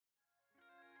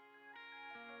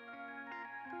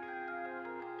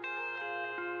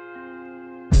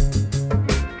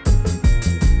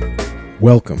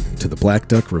Welcome to the Black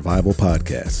Duck Revival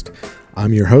Podcast.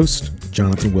 I'm your host,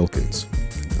 Jonathan Wilkins.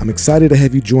 I'm excited to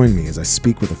have you join me as I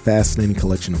speak with a fascinating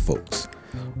collection of folks,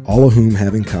 all of whom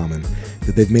have in common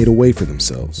that they've made a way for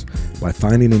themselves by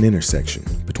finding an intersection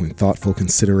between thoughtful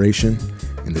consideration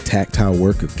and the tactile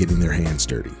work of getting their hands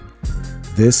dirty.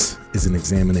 This is an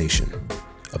examination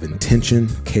of intention,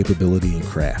 capability, and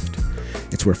craft.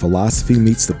 It's where philosophy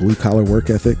meets the blue-collar work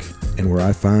ethic and where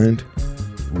I find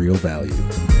real value.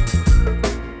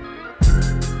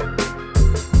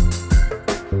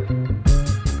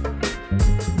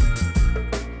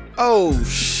 Oh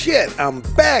shit, I'm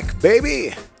back,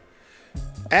 baby!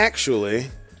 Actually,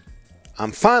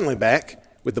 I'm finally back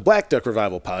with the Black Duck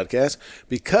Revival Podcast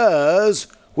because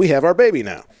we have our baby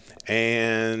now.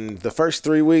 And the first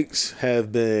 3 weeks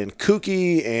have been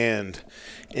kooky and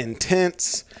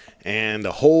intense and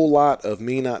a whole lot of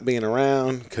me not being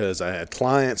around because I had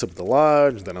clients up at the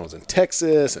lodge, then I was in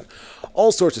Texas and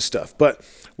all sorts of stuff. But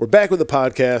we're back with the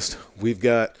podcast. We've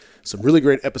got some really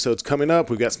great episodes coming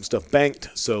up. We've got some stuff banked,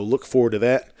 so look forward to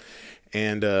that.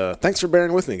 And thanks for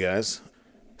bearing with me, guys.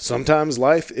 Sometimes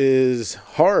life is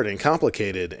hard and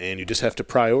complicated, and you just have to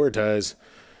prioritize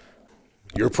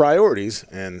your priorities.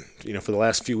 And, for the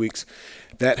last few weeks,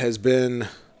 that has been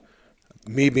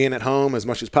me being at home as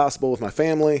much as possible with my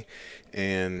family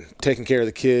and taking care of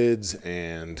the kids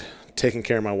and taking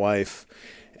care of my wife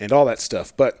and all that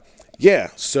stuff. But yeah,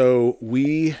 so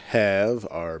we have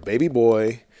our baby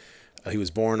boy. He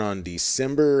was born on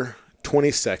December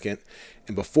 22nd.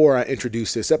 And before I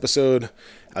introduce this episode,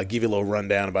 I'll give you a little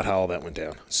rundown about how all that went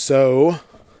down. So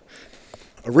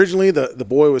originally, the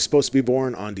boy was supposed to be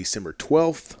born on December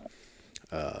 12th.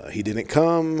 He didn't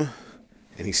come,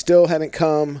 and he still hadn't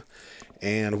come.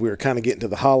 And we were kind of getting to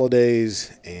the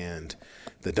holidays, and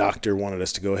the doctor wanted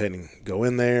us to go ahead and go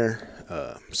in there.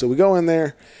 So we go in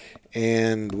there,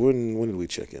 and when did we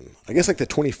check in? I guess like the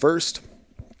 21st.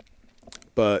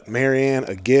 But Marianne,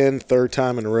 again, third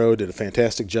time in a row, did a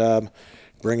fantastic job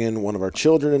bringing one of our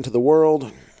children into the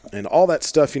world. And all that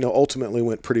stuff, ultimately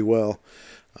went pretty well.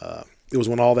 It was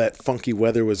when all that funky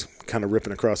weather was kind of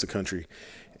ripping across the country.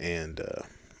 And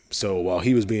so while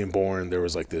he was being born, there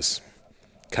was like this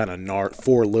kind of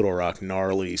for Little Rock,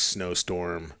 gnarly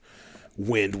snowstorm,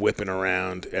 wind whipping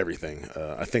around, everything.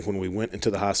 I think when we went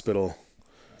into the hospital,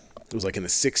 it was like in the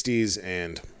 60s.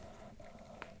 And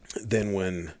then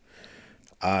when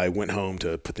I went home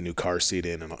to put the new car seat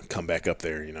in and come back up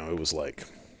there, it was like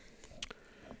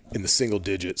in the single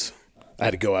digits. I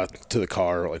had to go out to the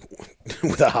car like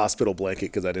with a hospital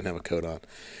blanket because I didn't have a coat on.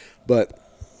 But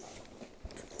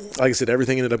like I said,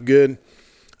 everything ended up good.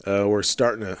 We're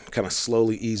starting to kind of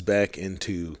slowly ease back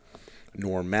into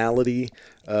normality.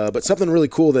 But something really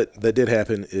cool that did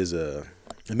happen is, and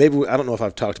maybe I don't know if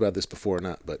I've talked about this before or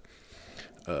not, but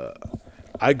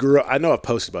I know I've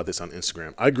posted about this on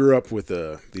Instagram. I grew up with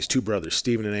these two brothers,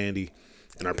 Steven and Andy,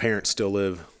 and our parents still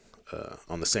live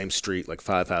on the same street, like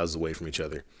 5 houses away from each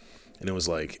other. And it was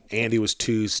like Andy was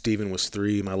 2, Steven was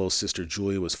 3, my little sister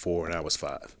Julia was 4, and I was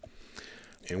 5.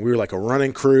 And we were like a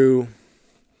running crew,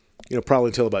 probably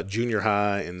until about junior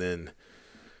high, and then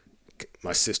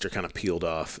my sister kind of peeled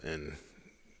off, and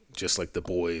just like the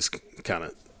boys kind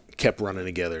of kept running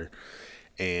together.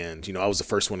 And, I was the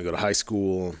first one to go to high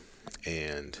school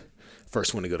and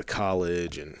first one to go to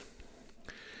college. And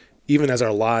even as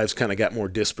our lives kind of got more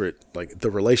disparate, like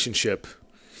the relationship,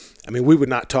 we would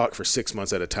not talk for 6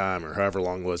 months at a time or however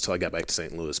long it was till I got back to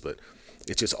St. Louis, but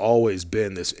it's just always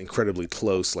been this incredibly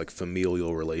close, like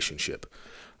familial relationship.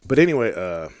 But anyway,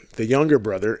 the younger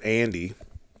brother, Andy,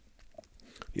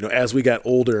 as we got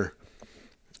older,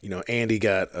 Andy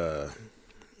got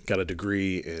a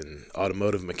degree in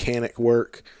automotive mechanic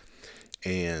work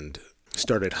and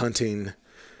started hunting.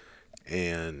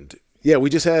 And yeah, we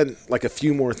just had like a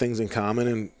few more things in common,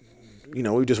 and,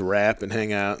 we just rap and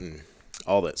hang out and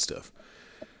all that stuff.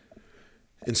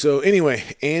 And so anyway,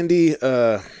 Andy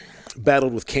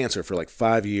battled with cancer for like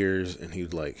 5 years, and he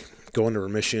would like go into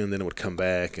remission, then it would come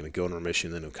back, and it'd go into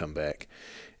remission, then it would come back.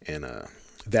 And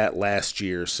that last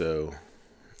year or so,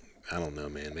 I don't know,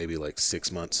 man, maybe like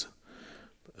 6 months,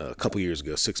 a couple years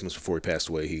ago, 6 months before he passed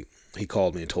away, he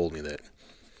called me and told me that,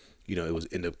 it was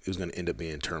going to end up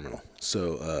being terminal.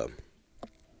 So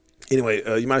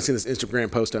anyway, you might have seen this Instagram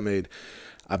post I made.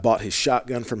 I bought his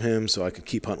shotgun from him so I could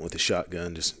keep hunting with the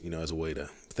shotgun, just, as a way to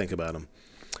think about him.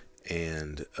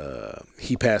 And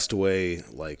he passed away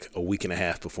like a week and a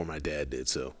half before my dad did.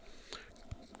 So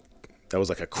that was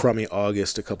like a crummy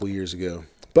August a couple years ago.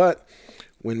 But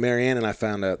when Marianne and I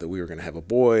found out that we were going to have a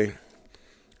boy,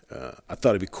 I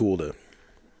thought it'd be cool to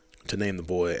name the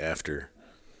boy after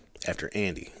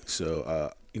Andy.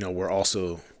 So we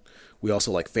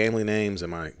also like family names,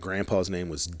 and my grandpa's name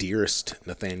was Dearest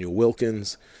Nathaniel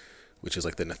Wilkins, which is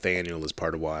like the Nathaniel is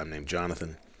part of why I'm named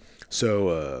Jonathan.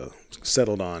 So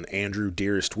settled on Andrew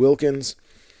Dearest Wilkins,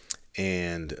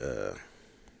 and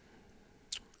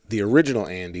the original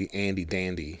Andy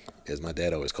Dandy, as my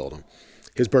dad always called him,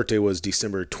 his birthday was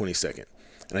December 22nd.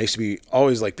 And I used to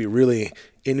always be really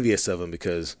envious of him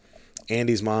because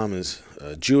Andy's mom is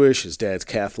Jewish, his dad's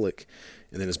Catholic,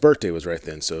 and then his birthday was right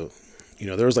then. So,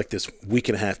 there was like this week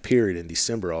and a half period in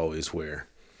December always where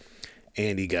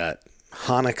Andy got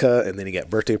Hanukkah, and then he got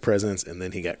birthday presents, and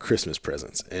then he got Christmas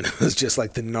presents. And it was just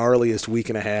like the gnarliest week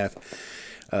and a half.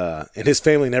 And his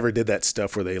family never did that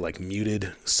stuff where they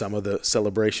muted some of the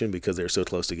celebration because they were so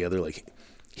close together.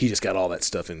 He just got all that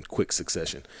stuff in quick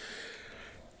succession.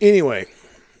 Anyway,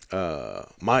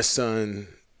 my son,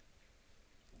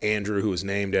 Andrew, who was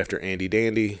named after Andy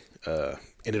Dandy,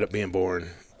 ended up being born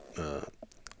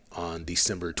on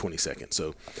December 22nd.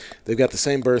 So they've got the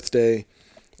same birthday,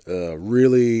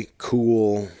 really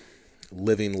cool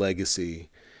living legacy.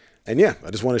 And yeah,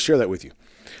 I just want to share that with you.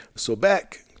 So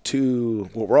back to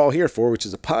what we're all here for, which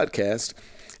is a podcast.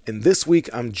 And this week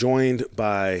I'm joined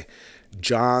by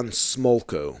John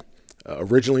Smolko,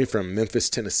 originally from Memphis,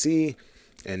 Tennessee,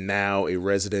 and now a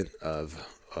resident of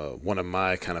one of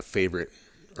my kind of favorite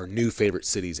or new favorite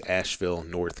cities, Asheville,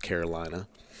 North Carolina.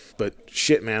 But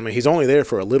shit, man, he's only there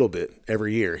for a little bit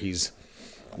every year. He's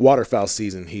waterfowl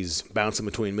season. He's bouncing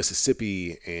between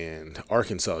Mississippi and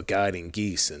Arkansas, guiding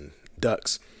geese and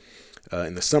ducks.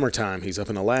 In the summertime, he's up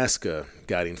in Alaska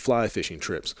guiding fly fishing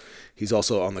trips. He's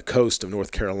also on the coast of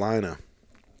North Carolina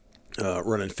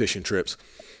running fishing trips.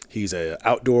 He's an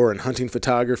outdoor and hunting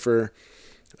photographer.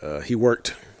 He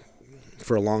worked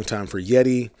for a long time for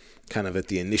Yeti, kind of at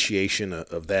the initiation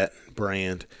of that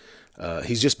brand.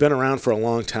 He's just been around for a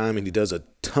long time, and he does a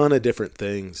ton of different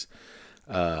things.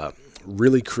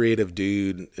 Really creative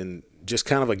dude, and just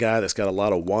kind of a guy that's got a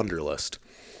lot of wanderlust.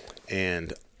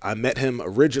 And I met him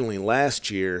originally last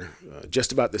year,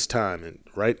 just about this time, and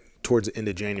right towards the end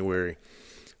of January.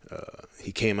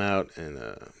 He came out, and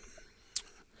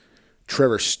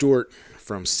Trevor Stewart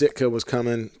from Sitka was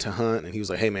coming to hunt, and he was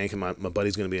like, "Hey man, my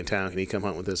buddy's going to be in town. Can he come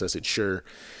hunt with us?" I said, "Sure."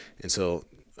 And so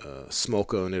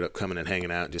Smolko ended up coming and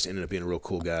hanging out, and just ended up being a real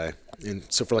cool guy. And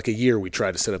so for a year, we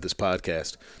tried to set up this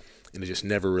podcast, and it just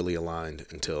never really aligned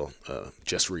until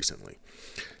just recently.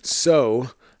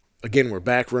 So again, we're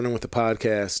back running with the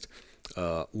podcast.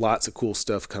 Lots of cool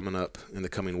stuff coming up in the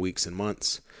coming weeks and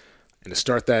months. And to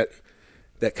start that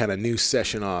kind of new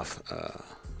session off,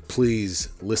 please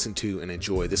listen to and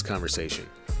enjoy this conversation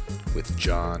with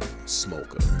John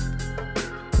Smolko.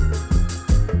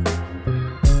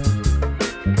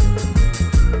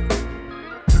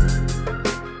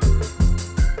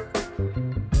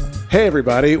 Hey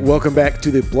everybody, welcome back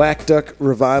to the Black Duck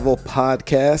Revival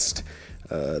podcast.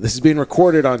 This is being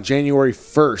recorded on January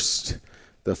 1st,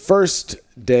 the first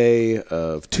day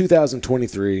of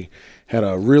 2023. Had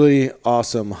a really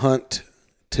awesome hunt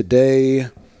today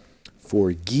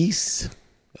for geese,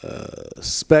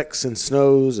 specks and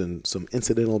snows, and some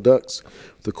incidental ducks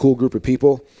with a cool group of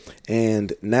people.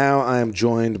 And now I am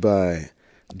joined by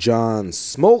John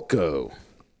Smolko,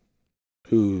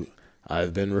 who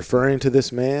I've been referring to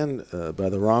this man by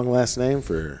the wrong last name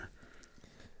for,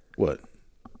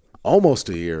 almost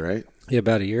a year, right? Yeah,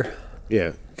 about a year.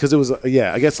 Yeah, because it was,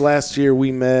 I guess last year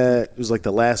we met, it was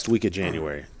the last week of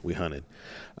January we hunted.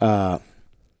 But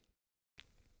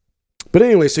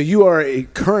anyway, so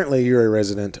currently you're a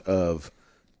resident of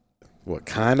what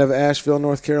kind of Asheville,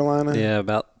 North Carolina? Yeah,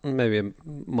 about maybe a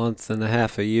month and a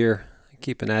half, a year.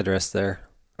 Keep an address there.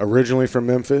 Originally from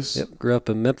Memphis? Yep, grew up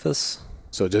in Memphis.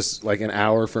 So just an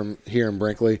hour from here in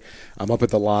Brinkley. I'm up at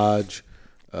the lodge.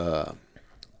 And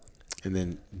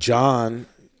then John,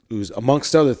 who's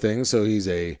amongst other things, so he's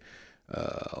a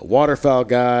waterfowl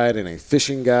guide and a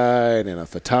fishing guide and a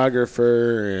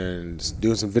photographer and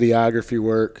doing some videography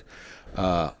work.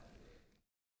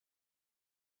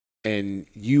 And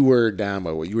you were down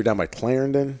by what? You were down by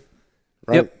Clarendon,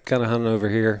 right? Yep, kind of hunting over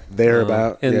here.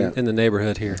 Thereabout. In the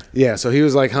neighborhood here. Yeah, so he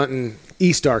was hunting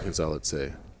East Arkansas, let's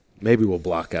say. Maybe we'll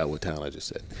block out what town I just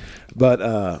said.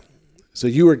 But so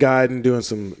you were guiding, doing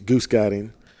some goose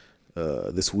guiding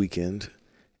this weekend,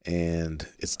 and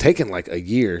it's taken a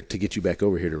year to get you back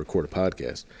over here to record a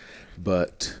podcast.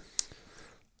 But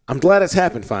I'm glad it's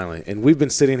happened finally. And we've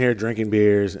been sitting here drinking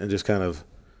beers and just kind of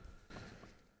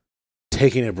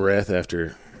taking a breath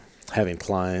after having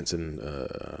clients and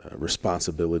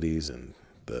responsibilities and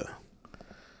the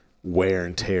wear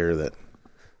and tear that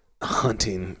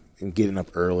hunting and getting up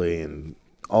early and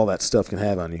all that stuff can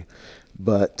have on you.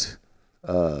 But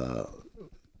Tell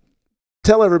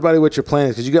everybody what your plan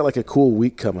is, because you got like a cool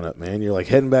week coming up, man. You're like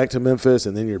heading back to Memphis,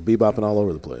 and then you're bebopping all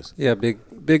over the place. Yeah,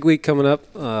 big week coming up.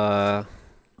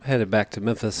 Headed back to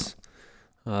Memphis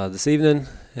this evening,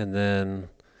 and then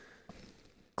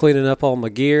cleaning up all my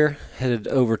gear. Headed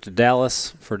over to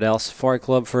Dallas for Dallas Safari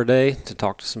Club for a day to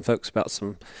talk to some folks about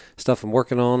some stuff I'm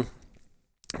working on.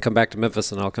 Come back to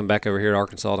Memphis, and I'll come back over here to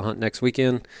Arkansas to hunt next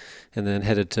weekend, and then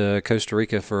headed to Costa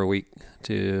Rica for a week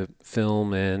to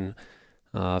film and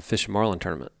fish a marlin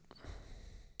tournament.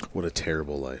 What a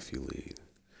terrible life you lead.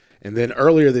 And then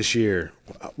earlier this year,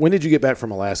 when did you get back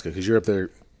from Alaska? Because you're up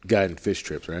there guiding fish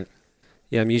trips, right?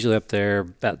 Yeah, I'm usually up there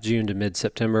about June to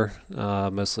mid-September,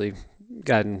 mostly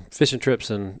guiding fishing trips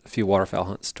and a few waterfowl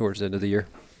hunts towards the end of the year.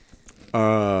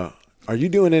 Are you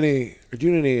doing any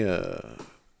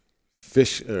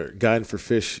fish or guiding for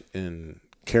fish in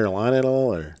Carolina at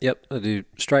all? Or Yep, I do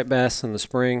striped bass in the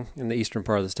spring in the eastern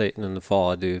part of the state, and in the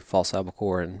fall I do false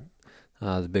albacore and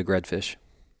the big redfish.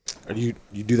 Are you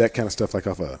do that kind of stuff like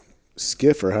off a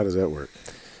skiff, or how does that work?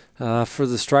 For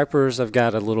the stripers, I've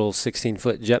got a little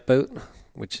 16-foot jet boat,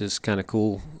 which is kind of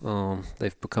cool.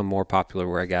 They've become more popular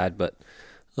where I guide, but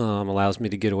allows me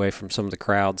to get away from some of the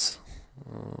crowds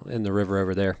in the river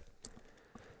over there.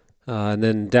 And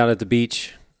then down at the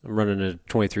beach, I'm running a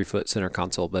 23-foot center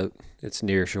console boat. It's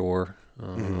near shore,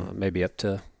 maybe up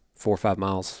to 4 or 5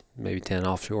 miles, maybe 10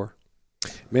 offshore.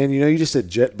 Man, you just said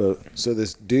jet boat. So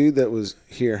this dude that was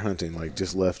here hunting, like,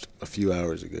 just left a few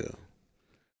hours ago.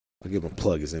 I'll give him a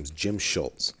plug. His name's Jim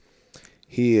Schultz.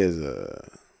 He is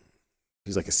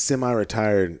he's like a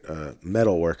semi-retired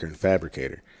metal worker and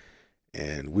fabricator.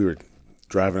 And we were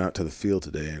driving out to the field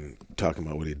today and talking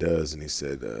about what he does. And he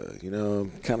said, I'm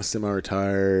kind of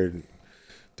semi-retired,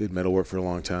 did metal work for a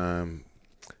long time.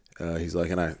 He's like,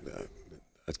 and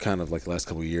it's kind of like the last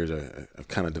couple of years, I've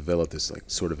kind of developed this like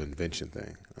sort of invention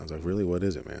thing. I was like, really, what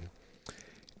is it, man?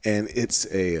 And it's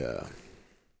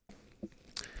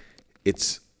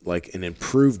it's like an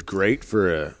improved grate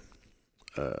for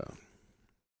a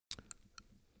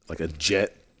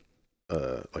jet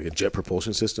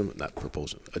propulsion system, not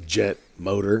propulsion, a jet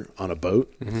motor on a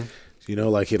boat. Mm-hmm.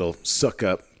 Like it'll suck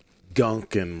up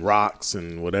gunk and rocks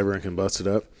and whatever and can bust it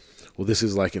up. Well, this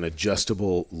is like an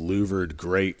adjustable louvered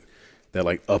grate that,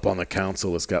 like, up on the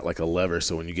console, it's got like a lever,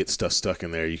 so when you get stuff stuck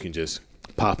in there, you can just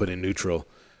pop it in neutral,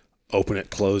 open it,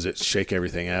 close it, shake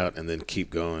everything out, and then keep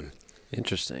going.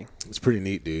 Interesting. It's pretty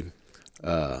neat, dude.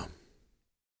 They're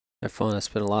fun. I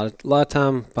spent a lot of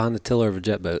time behind the tiller of a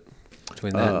jet boat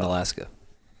between that and Alaska.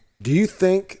 Do you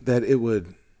think you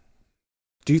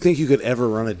could ever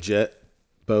run a jet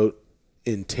boat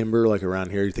in timber like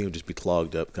around here? You think it would just be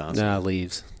clogged up constantly? Nah,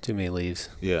 leaves. Too many leaves.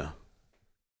 Yeah.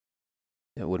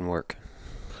 It wouldn't work.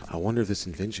 I wonder if this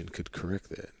invention could correct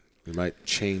that. We might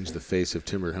change the face of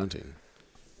timber hunting.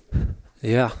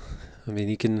 Yeah. I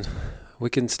mean, we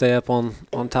can stay up on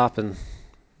top and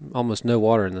almost no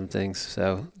water in them things.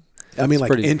 So I mean,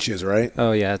 like inches, right?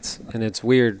 Oh yeah, it's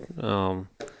weird.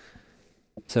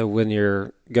 So when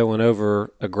you're going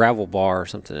over a gravel bar or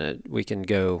something, we can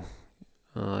go.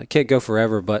 It can't go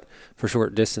forever, but for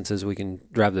short distances, we can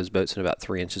drive those boats in about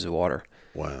 3 inches of water.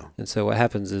 Wow! And so what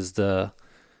happens is the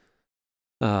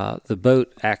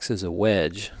boat acts as a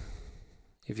wedge.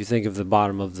 If you think of the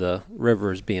bottom of the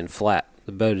river as being flat,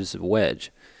 the boat is a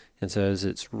wedge. And so as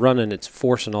it's running, it's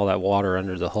forcing all that water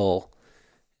under the hull.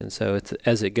 And so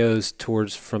as it goes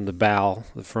towards from the bow,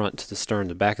 the front to the stern,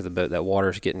 the back of the boat, that water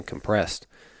is getting compressed.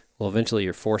 Well, eventually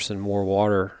you're forcing more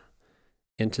water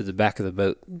into the back of the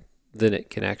boat than it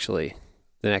can actually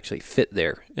fit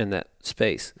there in that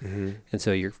space. Mm-hmm. And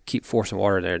so you keep forcing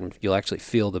water in there, and you'll actually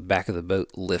feel the back of the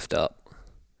boat lift up.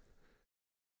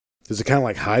 Is it kind of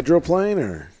like hydroplane,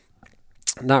 or?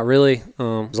 Not really.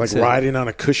 It's like riding on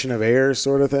a cushion of air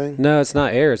sort of thing? No, it's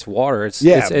not air. It's water. It's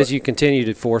as you continue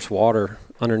to force water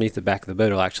underneath the back of the boat,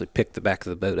 it'll actually pick the back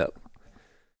of the boat up.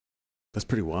 That's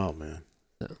pretty wild, man.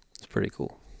 Yeah, it's pretty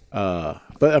cool.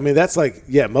 But, I mean, that's like,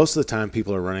 most of the time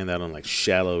people are running that on, like,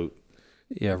 shallow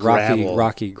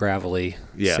rocky, gravelly,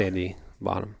 sandy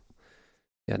bottom.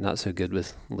 Yeah, not so good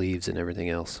with leaves and everything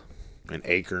else. And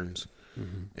acorns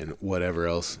and whatever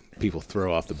else people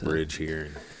throw off the bridge here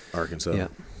in Arkansas.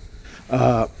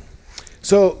 Yeah.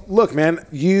 So look, man,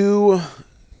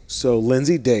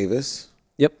 Lindsay Davis.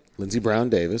 Yep. Lindsay Brown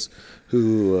Davis,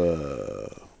 who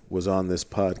was on this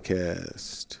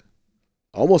podcast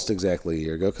almost exactly a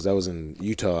year ago, because I was in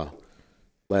Utah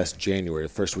last January, the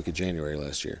first week of January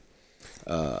last year.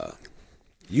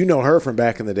 You know her from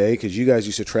back in the day because you guys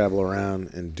used to travel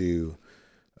around and do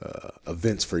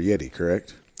events for Yeti,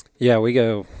 correct? Yeah, we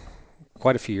go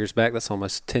quite a few years back. That's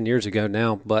almost 10 years ago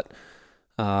now. But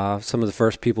some of the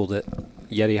first people that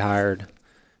Yeti hired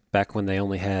back when they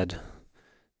only had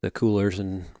the coolers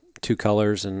in 2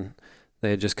 colors, and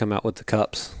they had just come out with the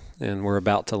cups, and we're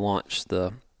about to launch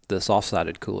the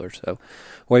soft-sided cooler. So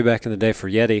way back in the day for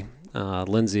Yeti,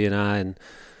 Lindsay and I and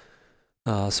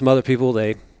some other people,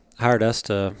 they hired us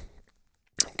to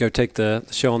go take the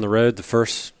show on the road. The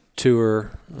first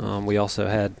tour, we also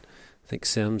had, I think,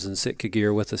 Sims and Sitka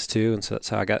Gear with us too, and so that's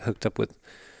how I got hooked up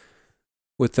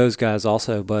with those guys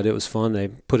also. But it was fun. They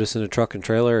put us in a truck and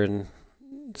trailer and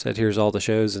said, here's all the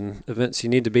shows and events you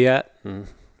need to be at, and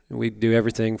we do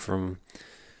everything from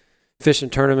fishing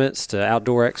tournaments to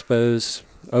outdoor expos,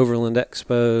 overland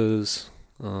expos,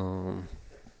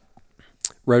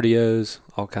 rodeos,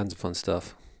 all kinds of fun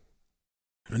stuff.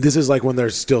 And this is like when they're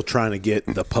still trying to get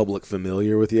the public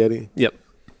familiar with Yeti? Yep.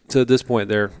 So at this point,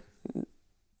 I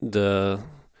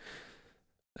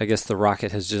guess the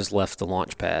rocket has just left the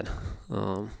launch pad,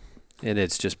 and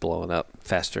it's just blowing up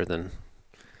faster than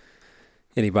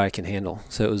anybody can handle.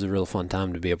 So it was a real fun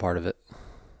time to be a part of it.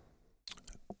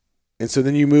 And so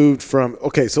then you moved from,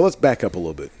 okay, so let's back up a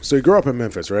little bit. So you grew up in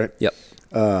Memphis, right? Yep.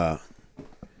 And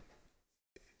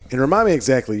remind me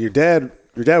exactly, your dad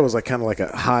was like kind of like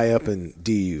a high up in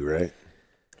DU, right?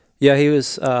 Yeah, he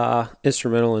was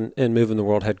instrumental in moving the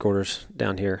world headquarters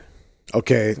down here.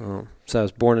 Okay. So I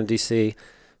was born in D.C.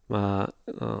 My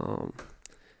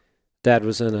dad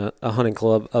was in a hunting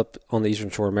club up on the eastern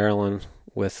shore of Maryland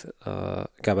with a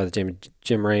guy by the name of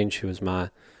Jim Range, who was my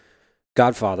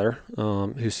godfather,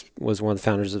 who was one of the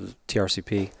founders of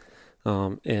TRCP.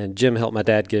 And Jim helped my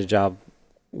dad get a job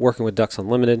working with Ducks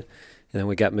Unlimited, and then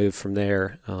we got moved from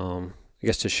there, I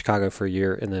guess, to Chicago for a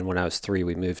year. And then when I was 3,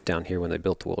 we moved down here when they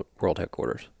built the world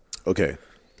headquarters. Okay.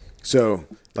 So,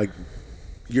 like,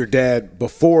 your dad,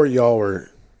 before y'all were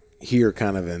here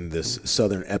kind of in this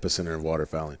southern epicenter of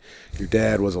waterfowling, your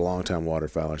dad was a longtime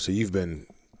waterfowler. So you've been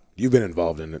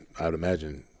involved in it, I would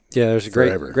imagine. Yeah, there's a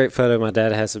forever. great photo my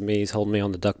dad has of me. He's holding me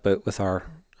on the duck boat with our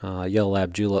yellow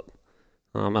lab julep.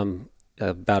 I'm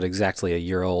about exactly a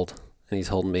year old, and he's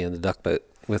holding me in the duck boat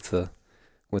with the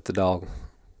dog.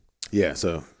 Yeah,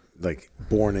 so like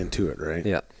born into it, right?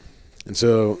 Yeah. And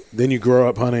so then you grow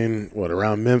up hunting,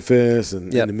 around Memphis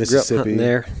and into Mississippi? Grew up hunting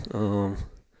there.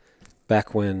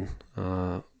 Back when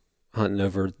hunting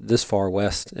over this far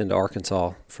west into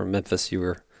Arkansas from Memphis, you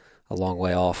were a long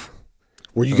way off.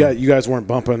 Where you guys weren't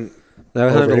bumping? I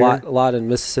hunted a lot in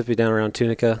Mississippi down around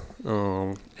Tunica,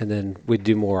 and then we'd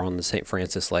do more on the St.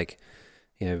 Francis. Like,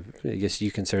 I guess you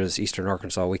consider this eastern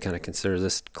Arkansas. We kind of consider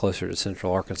this closer to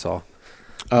central Arkansas.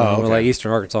 Oh, okay. Like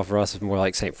eastern Arkansas for us is more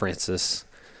like St. Francis,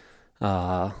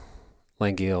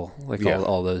 Langill, like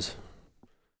all those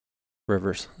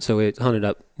rivers. So we hunted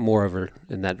up more over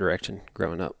in that direction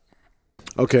growing up.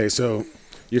 Okay, so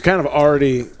you're kind of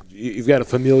already you've got a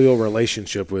familial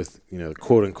relationship with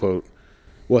quote unquote,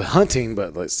 hunting,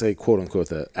 but let's say quote unquote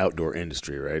the outdoor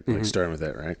industry, right? Like starting with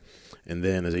that, right? And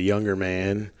then as a younger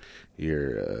man,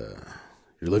 you're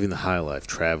living the high life,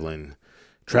 traveling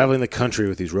the country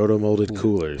with these roto-molded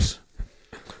coolers.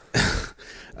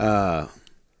 And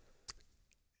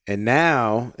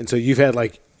so you've had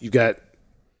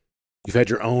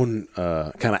your own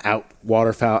kind of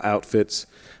waterfowl outfits.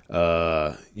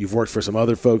 You've worked for some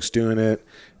other folks doing it.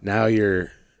 Now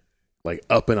you're like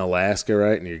up in Alaska,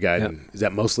 right? And you're guiding. Yep. Is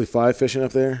that mostly fly fishing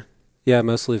up there? Yeah,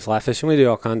 mostly fly fishing. We do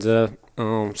all kinds of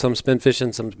some spin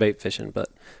fishing, some bait fishing, but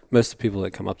most of the people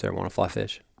that come up there want to fly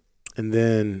fish.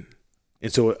 And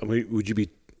so would you be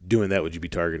doing that? Would you be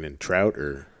targeting trout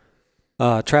or?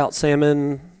 Trout,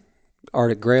 salmon,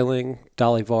 Arctic grayling,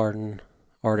 dolly varden,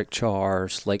 Arctic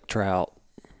chars, lake trout,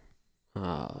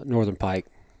 northern pike,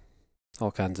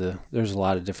 all kinds of. There's a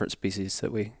lot of different species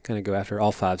that we kind of go after.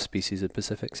 All 5 species of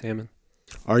Pacific salmon.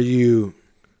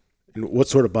 What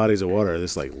sort of bodies of water? Are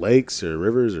this like lakes or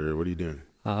rivers, or what are you doing?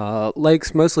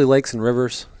 Lakes, mostly lakes and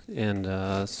rivers, and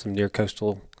some near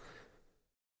coastal.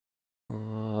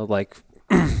 Like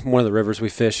one of the rivers we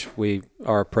fish,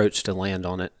 our approach to land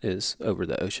on it is over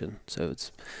the ocean, so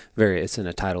it's in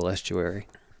a tidal estuary.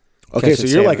 Okay, so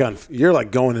you're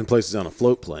like going in places on a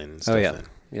float plane and stuff. Oh yeah, then.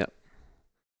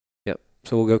 Yep.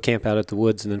 So we'll go camp out at the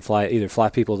woods and then fly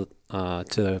people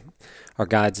to our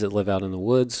guides that live out in the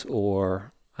woods,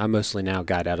 or I mostly now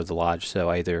guide out of the lodge. So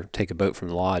I either take a boat from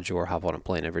the lodge or hop on a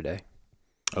plane every day.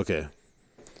 Okay,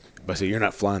 but so you're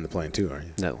not flying the plane too, are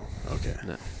you? No. Okay.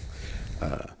 No.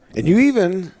 And you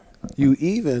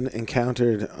even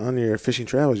encountered on your fishing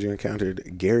travels. You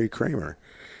encountered Gary Kramer.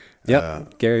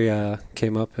 Yep. Gary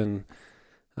came up and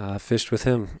fished with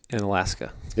him in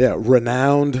Alaska. Yeah,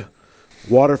 renowned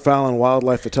waterfowl and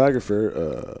wildlife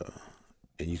photographer.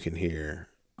 And you can hear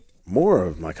more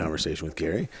of my conversation with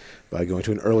Gary by going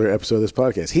to an earlier episode of this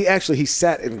podcast. He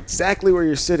sat exactly where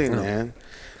you're sitting, man.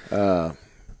 My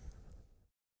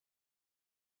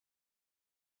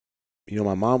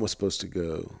mom was supposed to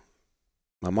go.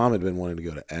 My mom had been wanting to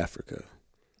go to Africa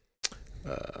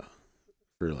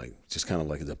for just kind of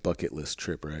like as a bucket list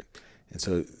trip, right? And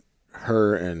so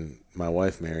her and my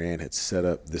wife, Marianne, had set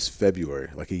up this February,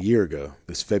 like a year ago,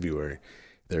 this February,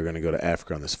 they were going to go to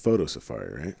Africa on this photo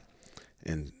safari, right?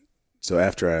 And so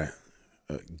after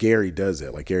Gary does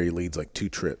that, like Gary leads like 2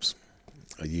 trips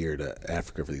a year to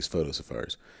Africa for these photo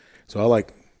safaris. So I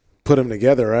put them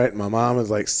together, right? My mom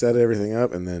has set everything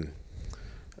up, and then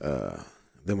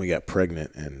we got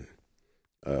pregnant, and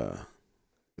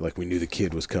we knew the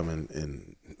kid was coming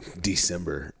in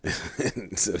December,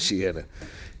 and so she had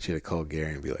to call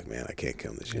Gary and be like, "Man, I can't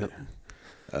come this year."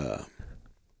 Yep.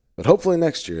 But hopefully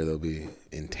next year they'll be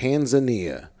in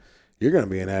Tanzania. You're going to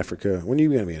be in Africa. When are you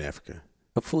going to be in Africa?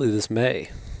 Hopefully this May,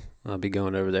 I'll be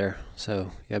going over there.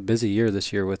 So yeah, busy year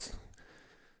this year with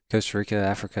Costa Rica,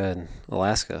 Africa, and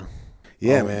Alaska.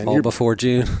 Yeah, man. All before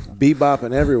June.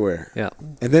 Bebopping everywhere. Yeah.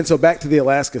 And then so back to the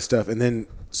Alaska stuff. And then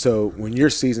so when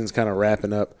your season's kind of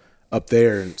wrapping up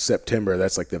there in September,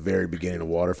 that's like the very beginning of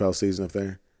waterfowl season up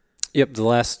there? Yep. The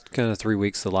last kind of 3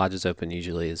 weeks the lodge is open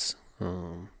usually is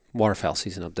waterfowl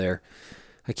season up there.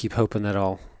 I keep hoping that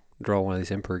I'll draw one of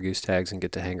these emperor goose tags and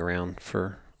get to hang around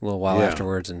for a little while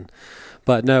afterwards.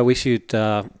 But no, we shoot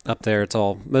up there. It's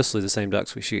all mostly the same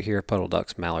ducks we shoot here: puddle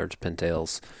ducks, mallards,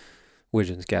 pintails,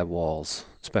 widgeons, gabwalls,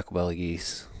 speckled belly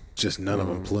geese. Just none of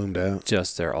them plumed out?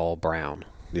 Just they're all brown.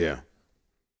 Yeah.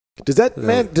 Does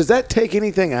that take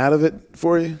anything out of it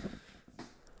for you?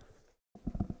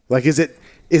 Like, is it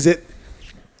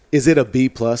a B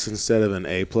plus instead of an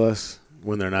A plus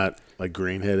when they're not like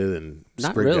green headed and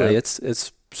not sprigged really? out?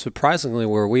 It's surprisingly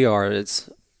where we are. It's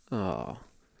tell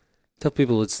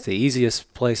people it's the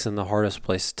easiest place and the hardest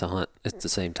place to hunt at the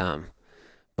same time,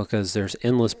 because there's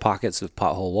endless pockets of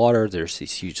pothole water. There's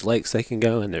these huge lakes they can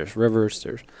go in. There's rivers.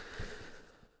 There's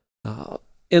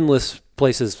endless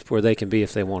places where they can be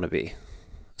if they want to be.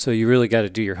 So you really got to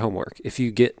do your homework. If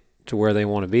you get to where they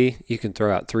want to be, you can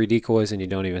throw out 3 decoys and you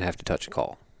don't even have to touch a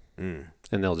call. And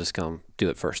they'll just come do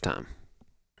it first time.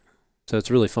 So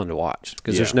it's really fun to watch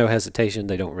because there's no hesitation.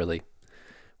 They don't really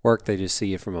work. They just see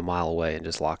you from a mile away and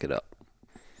just lock it up.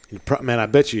 Man, I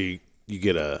bet you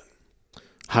get a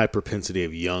high propensity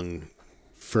of young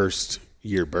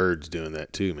first-year birds doing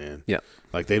that too, man. Yeah.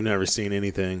 Like they've never seen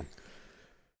anything.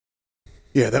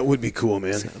 Yeah, that would be cool,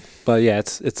 man. But yeah,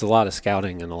 it's a lot of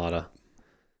scouting and a lot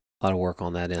of work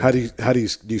on that end. How do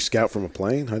you scout from a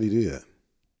plane? How do you do that?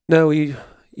 No, we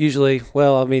usually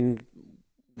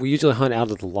hunt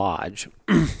out of the lodge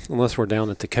unless we're down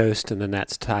at the coast, and then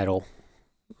that's tidal.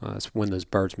 It's when those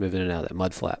birds move in and out of that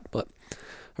mud flat. But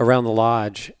around the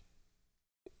lodge,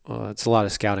 it's a lot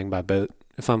of scouting by boat.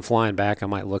 If I'm flying back, I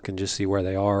might look and just see where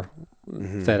they are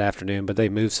that afternoon. But they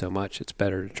move so much, it's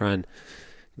better to try and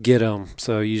get them.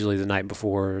 So usually the night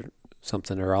before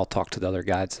something, or I'll talk to the other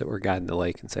guides that were guiding the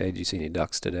lake and say, "Hey, did you see any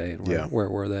ducks today? And where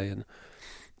were they?" And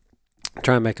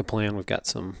try and make a plan. We've got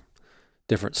some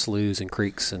different sloughs and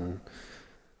creeks and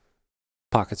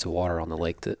pockets of water on the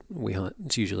lake that we hunt.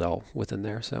 It's usually all within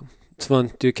there. So it's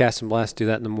fun. Do a cast and blast, do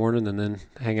that in the morning, and then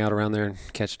hang out around there and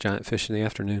catch giant fish in the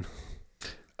afternoon.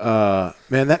 Man,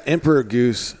 that emperor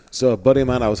goose. So a buddy of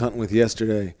mine I was hunting with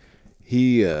yesterday,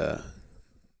 he, I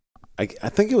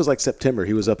think it was like September.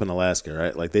 He was up in Alaska,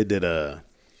 right? Like they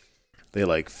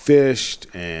like fished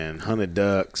and hunted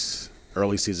ducks,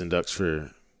 early season ducks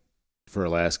for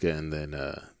Alaska, and then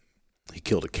he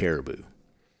killed a caribou.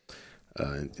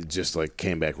 It just like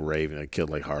came back raving. I killed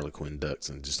like harlequin ducks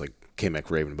and just like came back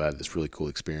raving about it. This really cool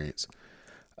experience.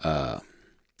 But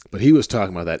he was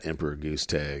talking about that emperor goose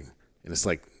tag, and it's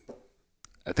like,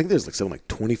 I think there's like something like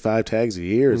 25 tags a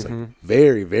year. It's like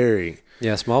very, very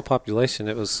small population.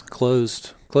 It was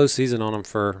closed season on them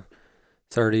for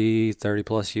 30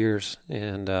 plus years,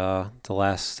 and the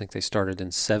last, I think they started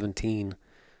in 17.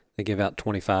 They give out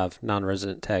 25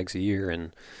 non-resident tags a year,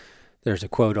 and there's a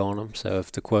quote on them. So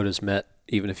if the quote is met,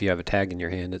 even if you have a tag in your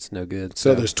hand, it's no good.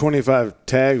 So there's 25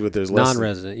 tags, but there's less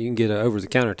non-resident. You can get an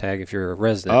over-the-counter tag if you're a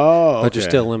resident, but you're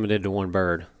still limited to one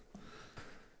bird.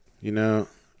 You know,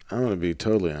 I'm going to be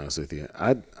totally honest with you.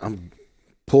 I'm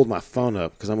pulled my phone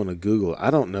up because I'm going to Google it. I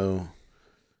don't know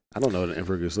what an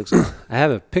emperor goose looks like. I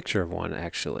have a picture of one,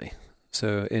 actually.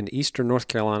 So in eastern North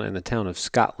Carolina, in the town of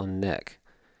Scotland Neck,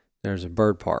 there's a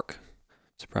bird park.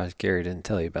 Surprised Gary didn't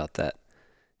tell you about that.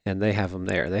 And they have them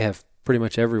there. They have pretty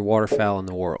much every waterfowl in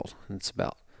the world. It's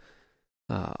about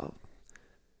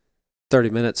 30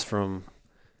 minutes from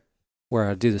where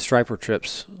I do the striper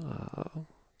trips.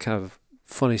 Kind of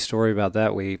funny story about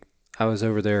that. I was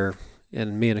over there,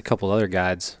 and me and a couple other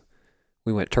guides,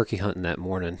 we went turkey hunting that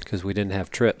morning because we didn't have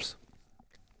trips,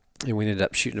 and we ended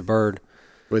up shooting a bird.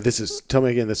 Wait, tell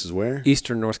me again, this is where?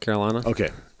 Eastern North Carolina. Okay.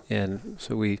 And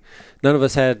so none of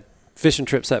us had fishing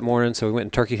trips that morning, so we went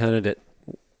and turkey hunted at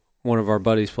one of our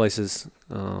buddies' places,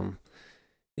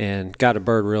 and got a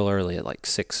bird real early at like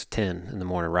 6:10 in the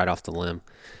morning, right off the limb.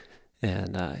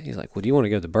 And he's like, "Well, do you want to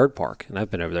go to the bird park?" And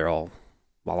I've been over there all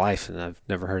my life, and I've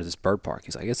never heard of this bird park.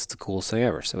 He's like, "It's the coolest thing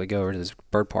ever." So we go over to this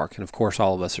bird park, and of course,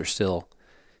 all of us are still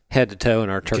head to toe in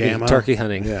our turkey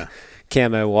hunting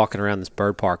camo, walking around this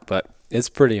bird park. But it's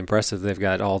pretty impressive. They've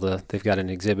got an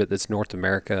exhibit that's North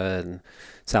America and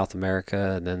South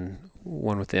America, and then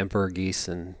one with the emperor geese,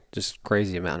 and just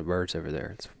crazy amount of birds over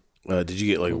there. Did you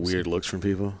get like weird looks from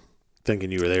people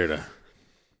thinking you were there to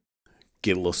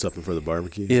get a little something for the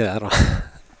barbecue? Yeah,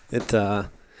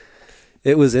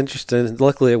 it was interesting.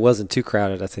 Luckily, it wasn't too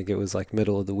crowded. I think it was like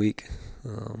middle of the week,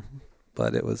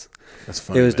 but that's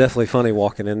funny. It was definitely funny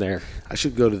walking in there. I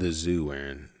should go to the zoo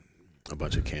wearing a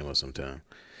bunch of camo sometime.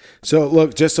 So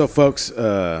look, just so folks,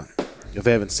 if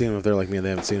they haven't seen them, if they're like me and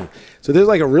they haven't seen them, so there's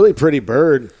like a really pretty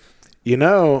bird.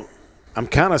 I'm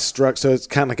kind of struck. So it's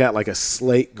kind of got like a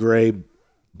slate gray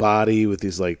body with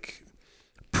these like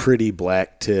pretty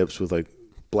black tips with like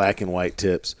black and white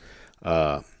tips.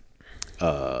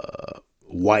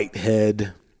 White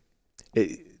head.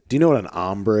 Do you know what an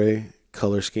ombre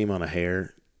color scheme on a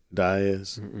hair dye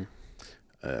is?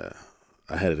 I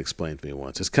had it explained to me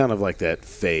once. It's kind of like that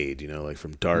fade, like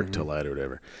from dark to light or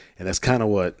whatever. And that's kind of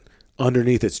what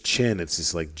underneath its chin, it's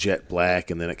just like jet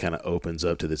black, and then it kind of opens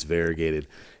up to this variegated,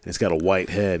 and it's got a white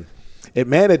head.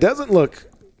 It doesn't look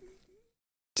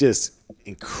just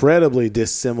incredibly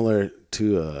dissimilar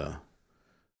to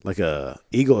like a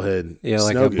eaglehead. Yeah,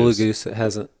 like a blue goose that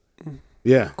hasn't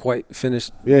quite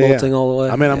finished molting all the way.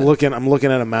 I mean, I'm looking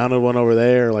at a mounted one over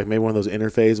there, like maybe one of those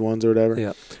interphase ones or whatever.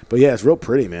 Yeah. But yeah, it's real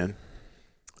pretty, man.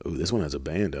 Ooh, this one has a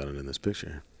band on it in this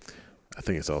picture. I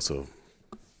think it's also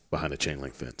behind a chain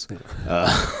link fence.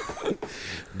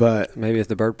 But maybe at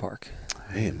the bird park.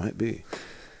 Hey, it might be.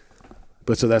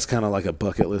 But so that's kind of like a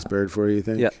bucket list bird for you, you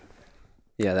think? Yeah.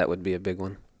 Yeah, that would be a big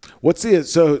one.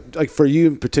 So like for you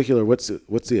in particular, what's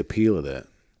the appeal of that?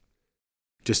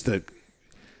 Just the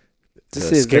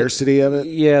scarcity of it?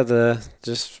 Yeah,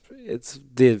 it's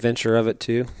the adventure of it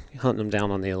too. Hunting them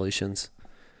down on the Aleutians.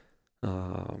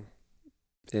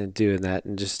 And doing that,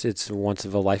 and just it's once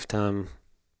of a lifetime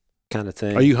kind of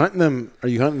thing. Are you hunting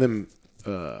them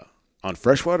on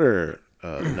freshwater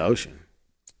or in the ocean?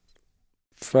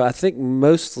 I think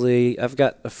mostly I've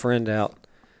got a friend out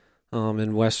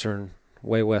in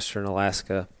way western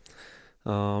Alaska,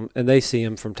 and they see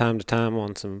them from time to time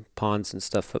on some ponds and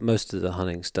stuff. But most of the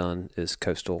hunting's done is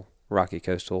rocky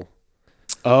coastal.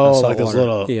 Oh, like those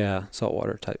little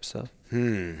saltwater type stuff.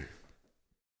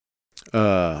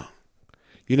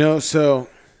 So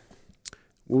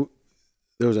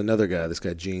there was another guy, this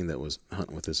guy Gene, that was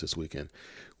hunting with us this weekend.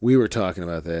 We were talking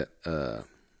about that.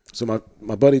 So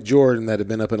my buddy Jordan that had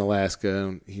been up in Alaska,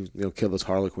 and he killed those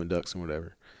harlequin ducks and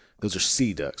whatever. Those are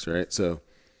sea ducks, right? So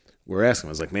we're asking him,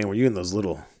 I was like, man, were you in those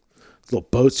little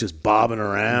boats just bobbing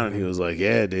around? And he was like,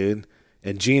 yeah, dude.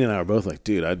 And Gene and I were both like,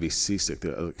 dude, I'd be seasick.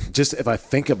 Just if I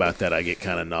think about that, I get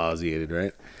kind of nauseated,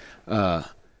 right?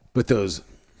 But those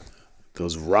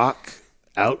rock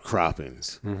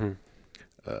outcroppings,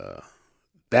 I've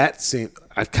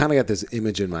kind of got this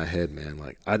image in my head, man.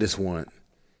 Like, I just want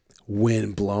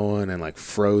wind blowing and like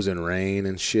frozen rain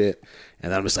and shit,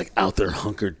 and I'm just like out there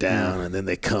hunkered down, and then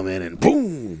they come in and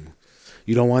boom.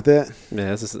 You don't want that?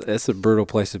 Yeah, it's a brutal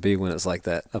place to be when it's like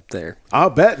that up there. I'll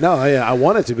bet. No, yeah, I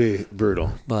want it to be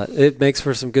brutal, but it makes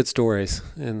for some good stories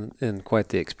and quite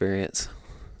the experience.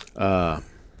 I've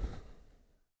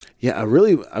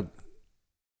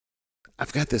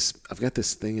got this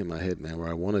thing in my head, man, where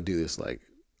I want to do this like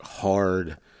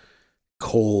hard,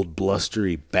 cold,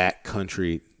 blustery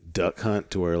backcountry duck hunt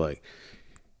to where like,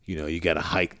 you got to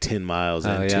hike 10 miles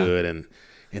into it and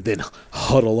then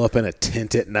huddle up in a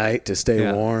tent at night to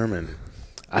stay warm. And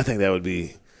I think that would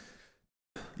be,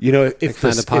 if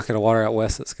find a pocket of water out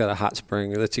west that's got a hot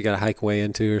spring that you got to hike way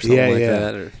into or something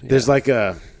that. Or, There's like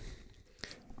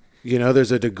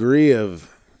there's a degree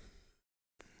of,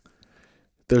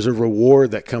 there's a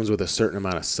reward that comes with a certain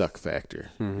amount of suck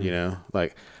factor,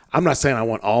 Like, I'm not saying I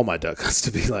want all my duck hunts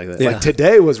to be like that. Yeah. Like,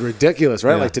 today was ridiculous,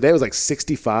 right? Yeah. Like, today was like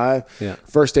 65. Yeah.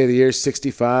 First day of the year,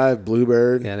 65,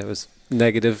 bluebird. Yeah, and it was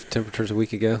negative temperatures a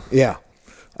week ago. Yeah.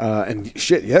 And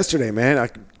shit, yesterday, man, I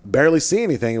could barely see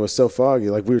anything. It was so foggy.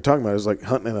 Like we were talking about, it was like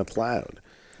hunting in a cloud.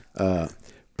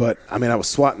 But I mean, I was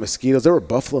swatting mosquitoes. There were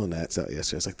buffalo gnats out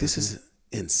yesterday. I was like, this is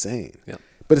insane. Yeah.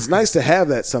 But it's nice to have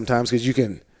that sometimes because you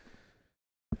can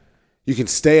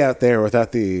stay out there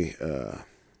without the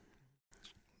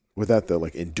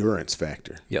like endurance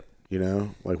factor. Yep. You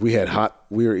know, like we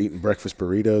were eating breakfast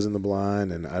burritos in the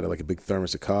blind, and I had like a big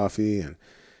thermos of coffee, and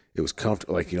it was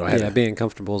comfortable. Like, you know, being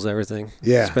comfortable is everything.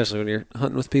 Yeah. Especially when you're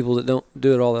hunting with people that don't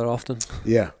do it all that often.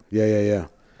 Yeah.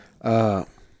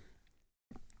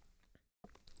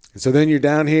 So then you're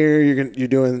down here. You're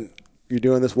doing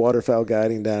this waterfowl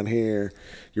guiding down here.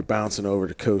 You're bouncing over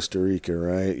to Costa Rica,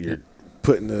 right? You're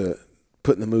putting the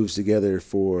moves together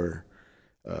for,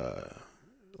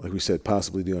 like we said,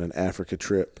 possibly doing an Africa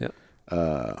trip. Yep.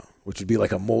 Which would be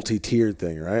like a multi-tiered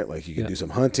thing, right? Like you can do some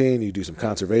hunting, you do some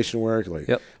conservation work, like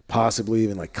possibly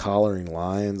even like collaring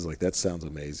lions. Like that sounds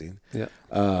amazing. Yeah.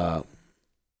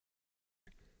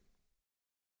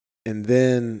 And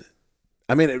then,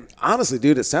 I mean, honestly,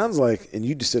 dude, it sounds like, and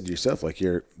you just said to yourself, like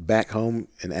you're back home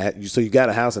so you got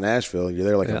a house in Asheville. And you're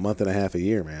there like a month and a half a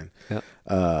year, man.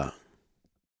 Yeah.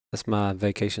 That's my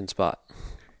vacation spot.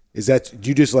 Is that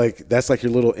you just like that's like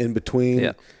your little in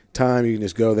between time? You can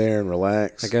just go there and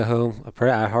relax. I go home.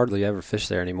 I hardly ever fish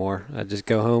there anymore. I just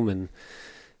go home and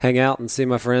hang out and see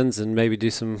my friends and maybe do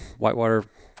some whitewater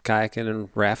kayaking and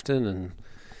rafting and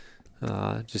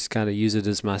just kind of use it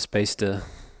as my space to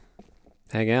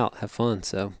hang out, have fun.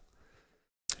 So,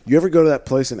 you ever go to that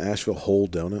place in Asheville, Whole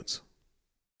Donuts?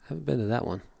 Haven't been to that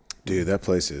one. Dude, that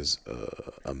place is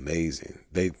amazing.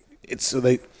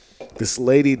 This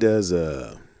lady does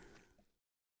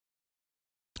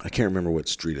I can't remember what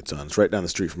street it's on. It's right down the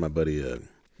street from my buddy.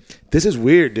 This is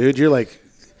weird, dude.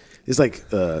 It's like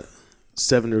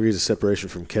 7 degrees of separation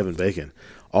from Kevin Bacon.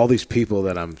 All these people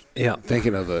that I'm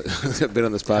thinking of have been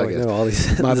on this podcast. I know all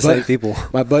these same people.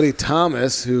 My buddy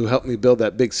Thomas, who helped me build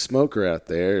that big smoker out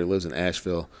there, he lives in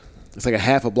Asheville. It's like a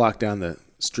half a block down the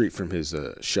street from his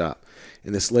shop.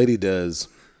 And this lady does,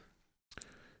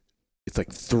 it's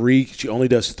like she only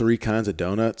does 3 kinds of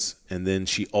donuts, and then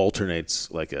she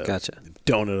alternates like a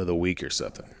donut of the week or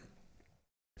something.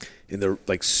 And they're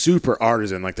like super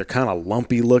artisan, like they're kind of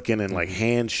lumpy looking and like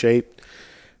hand shaped.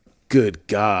 Good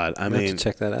God. I mean, have to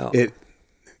check that out.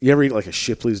 You ever eat like a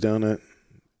Shipley's donut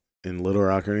in Little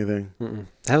Rock or anything? Mm-mm.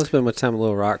 I haven't spent much time in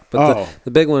Little Rock, but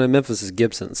the big one in Memphis is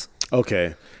Gibson's.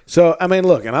 Okay. So, I mean,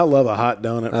 look, and I love a hot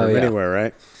donut from anywhere,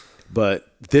 right?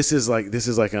 But this is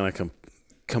like on a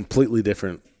completely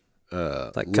different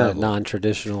like kind level. of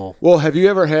non-traditional. Well, have you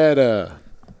ever had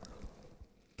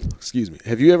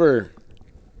have you ever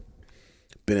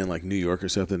been in like New York or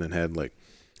something and had like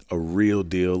a real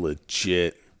deal,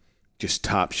 legit, just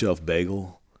top shelf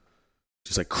bagel?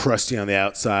 Just like crusty on the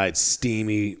outside,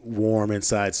 steamy, warm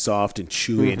inside, soft and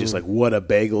chewy, and just like what a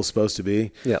bagel's supposed to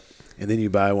be. Yep. And then you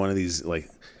buy one of these like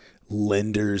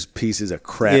Linder's pieces of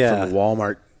crap from the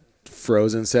Walmart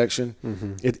frozen section.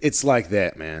 Mm-hmm. It's like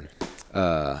that, man.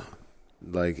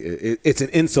 Like it's an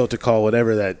insult to call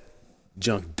whatever that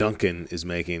junk Duncan is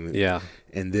making. Yeah.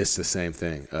 And this the same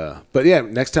thing. But yeah,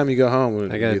 next time you go home, we'll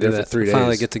be there for 3 days. I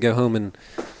finally get to go home in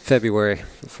February,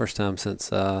 the first time since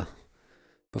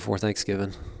before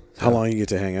Thanksgiving. So how long you get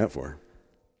to hang out for?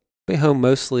 Be home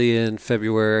mostly in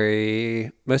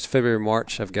February. Most of February,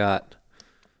 March. I've got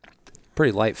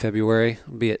pretty light February.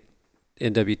 I'll be at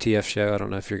NWTF show. I don't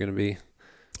know if you're going to be.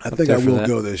 I think I will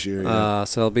go this year. Yeah.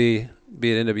 So I'll be at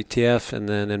NWTF, and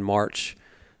then in March,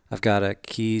 I've got a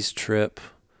Keys trip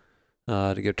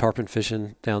to go tarpon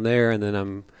fishing down there, and then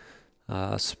I'm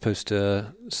supposed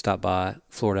to stop by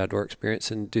Florida Outdoor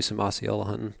Experience and do some Osceola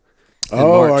hunting.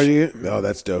 Oh, March. Are you? Oh,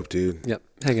 that's dope, dude. Yep,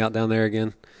 hang out down there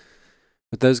again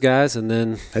with those guys, and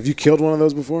then. Have you killed one of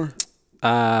those before?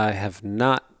 I have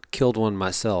not killed one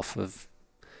myself. I've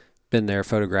been there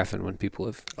photographing when people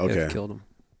have killed them.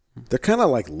 They're kind of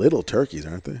like little turkeys,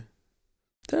 aren't they?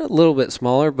 They're a little bit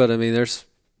smaller, but I mean,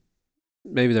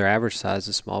 maybe their average size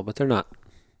is small, but they're not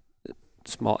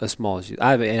as small as you.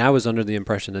 I was under the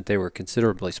impression that they were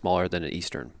considerably smaller than an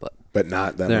eastern, but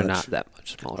not that they're much. not that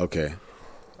much smaller. Okay.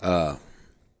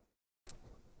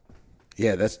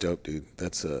 Yeah, that's dope, dude.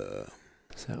 That's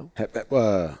so.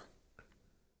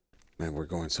 Man, we're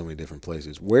going so many different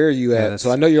places. Where are you at?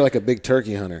 So I know you're like a big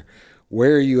turkey hunter.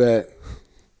 Where are you at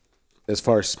as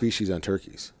far as species on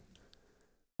turkeys?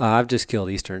 I've just killed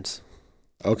easterns.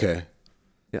 Okay.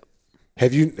 Yep.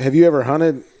 Have you ever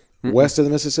hunted west of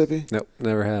the Mississippi? Nope,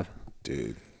 never have.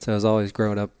 Dude. So I was always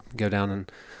growing up, go down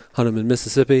and hunt them in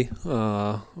Mississippi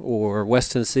or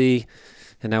West Tennessee.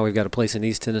 And now we've got a place in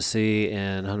East Tennessee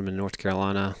and hunt them in North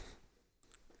Carolina,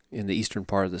 in the eastern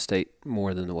part of the state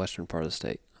more than the western part of the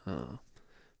state.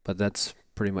 But that's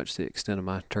pretty much the extent of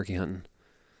my turkey hunting.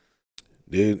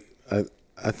 Dude,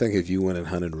 I think if you went and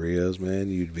hunted Rios, man,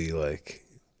 you'd be like...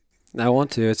 I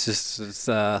want to. It's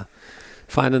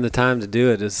finding the time to do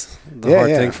it is the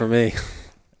hard thing for me.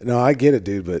 No, I get it,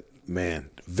 dude, but, man,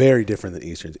 very different than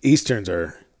Easterns. Easterns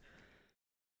are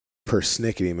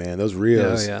persnickety, man. Those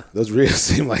Rios,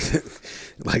 seem like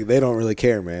they don't really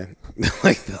care, man.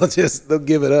 Like they'll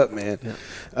give it up, man.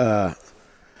 Yeah.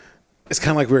 It's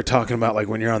kind of like we were talking about, like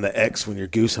when you're on the X when you're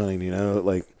goose hunting, you know,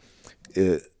 like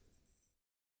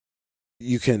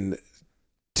you can,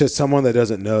 to someone that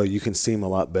doesn't know, you can seem a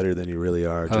lot better than you really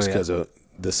are just because of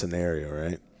the scenario,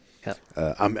 right? Yeah.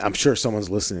 I'm sure someone's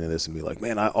listening to this and be like,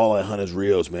 man, all I hunt is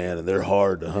Rios, man, and they're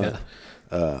hard to hunt.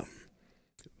 Yeah.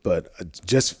 But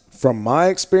just from my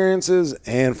experiences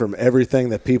and from everything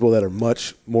that people that are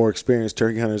much more experienced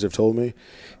turkey hunters have told me,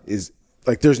 is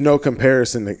like there's no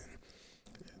comparison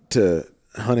to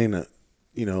hunting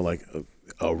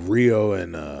a Rio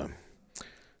and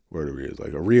where are the Rios?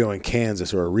 Like a Rio in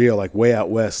Kansas or a Rio like way out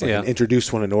west, like an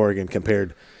introduced one in Oregon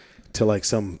compared to like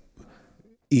some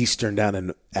Eastern down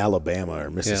in Alabama or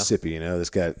Mississippi. You know,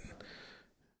 that's got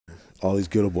all these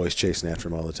good old boys chasing after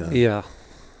him all the time. Yeah,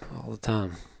 all the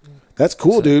time. That's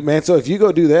cool, dude, man. So if you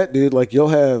go do that, dude, like you'll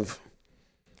have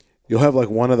like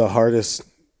one of the hardest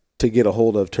to get a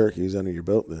hold of turkeys under your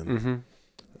belt then.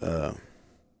 Mm-hmm.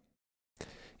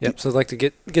 Yep. So I'd like to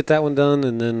get that one done,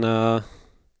 and then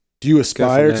do you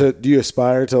aspire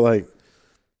to like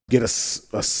get a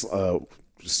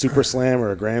super slam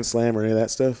or a grand slam or any of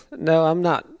that stuff? No, I'm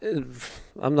not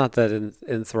that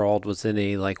enthralled with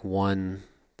any like one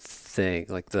thing.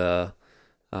 Like the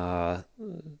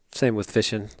same with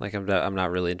fishing. Like I'm not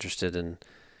really interested in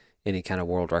any kind of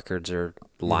world records or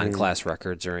line class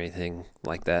records or anything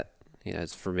like that. You know,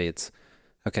 for me, it's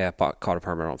okay. I caught a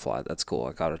permit on fly. That's cool.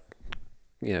 I caught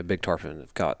a big tarpon.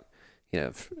 I've caught.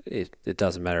 It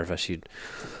doesn't matter if I shoot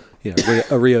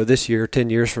a Rio this year, 10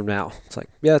 years from now. It's like,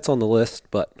 yeah, it's on the list,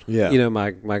 but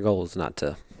my goal is not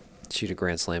to shoot a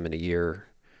grand slam in a year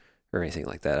or anything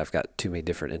like that. I've got too many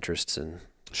different interests and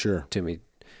too many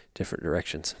different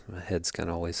directions. My head's kind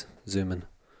of always zooming.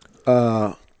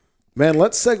 Man,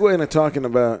 let's segue into talking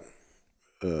about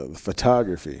the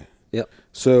photography. Yep.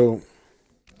 So,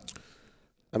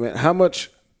 I mean, how much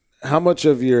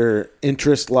of your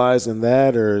interest lies in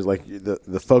that, or like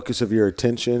the focus of your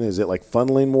attention? Is it like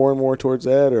funneling more and more towards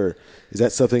that, or is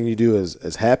that something you do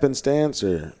as happenstance,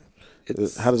 or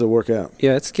how does it work out?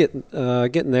 Yeah, it's getting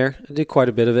there. I did quite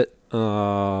a bit of it.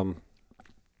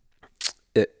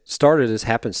 It started as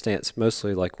happenstance,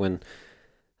 mostly like when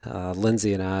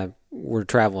Lindsay and I were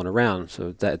traveling around.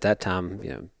 So at that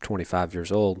time, 25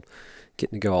 years old,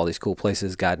 getting to go all these cool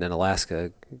places, guiding in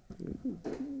Alaska,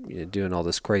 doing all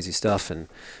this crazy stuff. And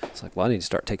it's like, well, I need to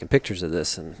start taking pictures of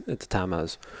this. And at the time I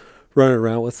was running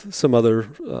around with some other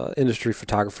industry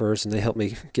photographers, and they helped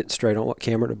me get straight on what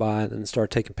camera to buy, and then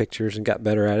started taking pictures and got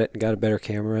better at it and got a better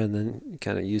camera, and then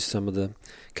kind of used some of the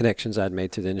connections I'd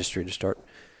made through the industry to start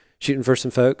shooting for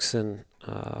some folks. And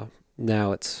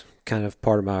now it's kind of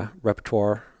part of my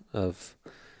repertoire of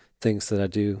things that I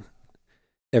do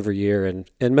every year,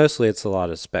 and mostly it's a lot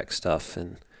of spec stuff,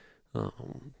 and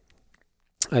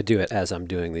I do it as I'm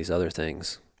doing these other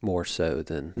things more so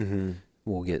than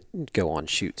we'll go on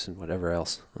shoots and whatever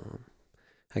else.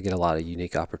 I get a lot of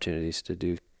unique opportunities to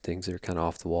do things that are kind of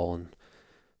off the wall and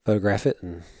photograph it,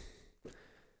 and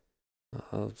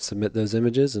I'll submit those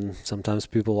images, and sometimes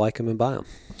people like them and buy them.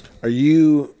 Are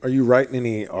you writing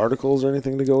any articles or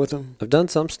anything to go with them? I've done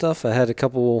some stuff. I had a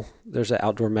couple. There's an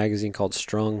outdoor magazine called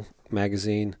Strung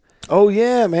Magazine. Oh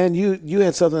yeah, man! You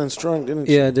had something on Strung, didn't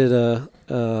you? Yeah, I did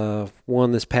a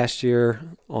one this past year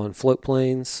on float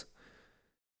planes,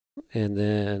 and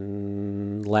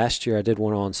then last year I did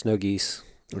one on snow geese.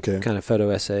 Okay. Kind of photo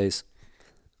essays.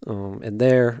 And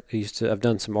there I've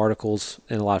done some articles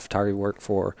and a lot of photography work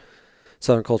for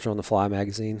Southern Culture on the Fly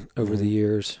magazine over the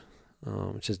years,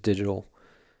 which is digital.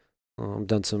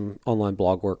 Done some online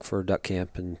blog work for Duck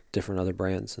Camp and different other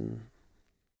brands. And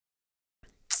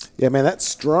yeah, man, that's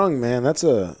Strung, man. That's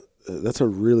a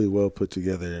really well put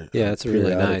together. Yeah, it's a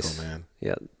really nice, man.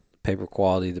 Yeah, paper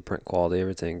quality, the print quality,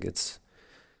 everything gets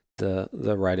the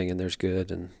writing in there's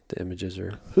good, and the images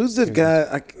are. Who's the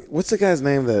guy? What's the guy's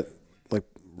name that like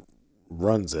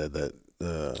runs it?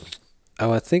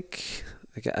 I think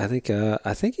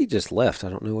he just left. I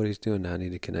don't know what he's doing now. I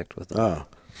need to connect with him. Oh,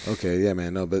 okay, yeah,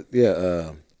 man. No, but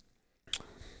yeah.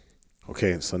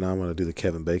 Okay, so now I'm gonna do the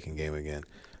Kevin Bacon game again.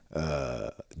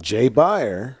 Jay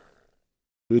Beyer.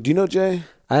 Do you know Jay?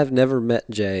 I have never met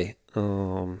Jay.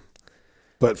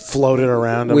 but floated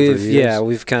around them for years.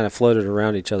 We've kind of floated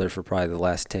around each other for probably the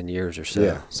last 10 years or so.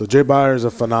 Yeah. So Jay Byers is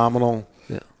a phenomenal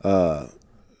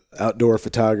outdoor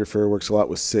photographer. Works a lot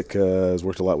with Sitka. Has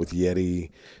worked a lot with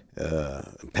Yeti,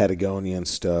 Patagonia and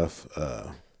stuff.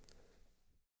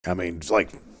 I mean, it's like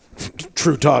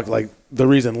true talk. Like the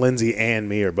reason Lindsay and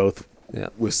me are both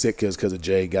with Sitka is because of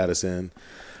Jay got us in.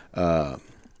 But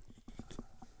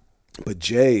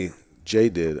Jay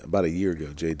did about a year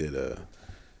ago. Jay did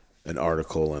an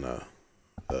article and a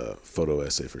photo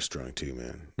essay for Strung too,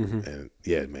 man. Mm-hmm. And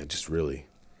yeah, man, just really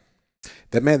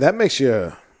that makes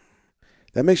you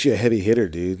a heavy hitter,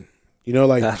 dude. You know,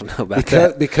 like I don't know about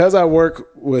that. Because I work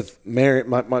with Mary,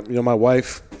 my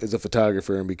wife is a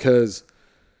photographer, and because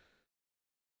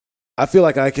I feel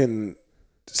like I can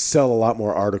sell a lot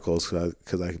more articles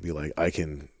because I can be like, I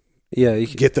can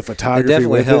get the photography. It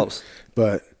definitely helps.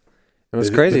 But and what's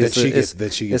crazy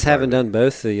is having done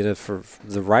both. For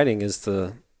the writing is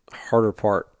the harder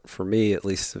part for me, at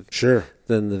least. Sure.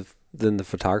 Than the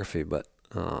photography, but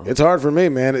it's hard for me,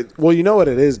 man. Well, you know what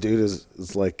it is, dude.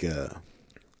 Is like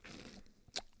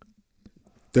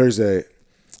there's a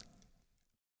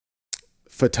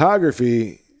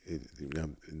photography.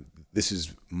 This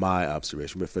is my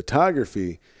observation, but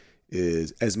photography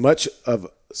is as much of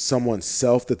someone's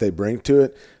self that they bring to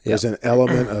it. There's an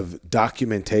element of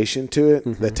documentation to it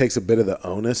that takes a bit of the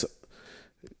onus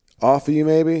off of you,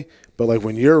 maybe. But like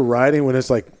when you're writing, when it's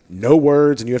like no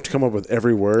words and you have to come up with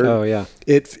every word,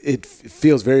 it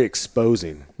feels very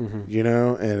exposing, you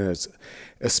know. And it's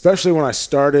especially when I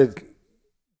started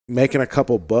making a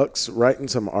couple books, writing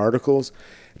some articles,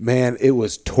 man, it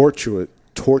was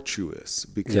tortuous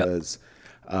because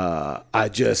I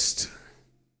just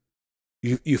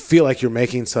you feel like you're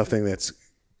making something that's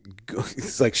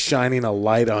it's like shining a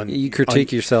light on. You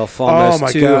critique yourself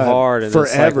almost too hard and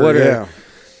forever. It's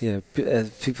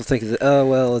like, people think that,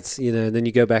 it's then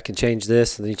you go back and change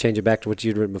this, and then you change it back to what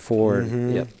you'd written before.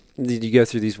 And, you go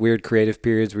through these weird creative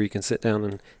periods where you can sit down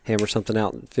and hammer something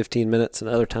out in 15 minutes, and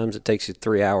other times it takes you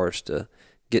 3 hours to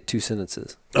get 2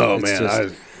 sentences. Oh,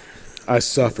 man, I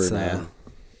suffer, man.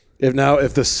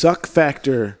 If the suck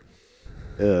factor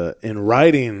in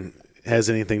writing has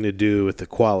anything to do with the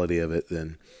quality of it,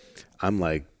 then I'm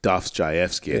like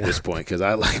Dostoevsky at this point, because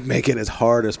I like make it as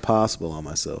hard as possible on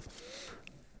myself.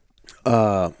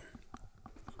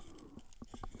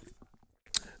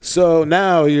 So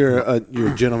now you're a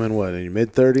gentleman, what, in your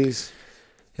mid-30s?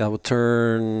 Yeah, I will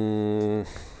turn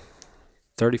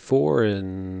 34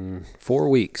 in 4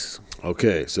 weeks.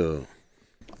 Okay, so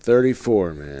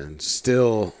 34, man.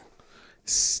 Still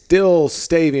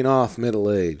staving off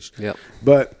middle-aged. Yep.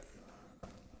 But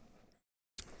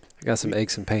I got some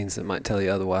aches and pains that might tell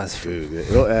you otherwise. Dude,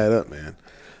 it'll add up, man.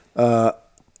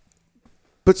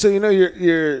 But so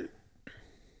you're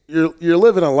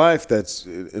living a life that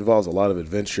involves a lot of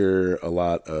adventure, a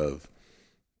lot of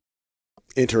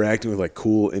interacting with like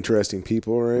cool, interesting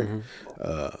people, right?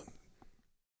 Mm-hmm.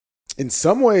 In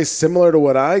some ways similar to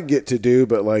what I get to do,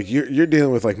 but like you're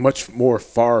dealing with like much more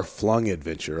far-flung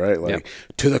adventure, right? Like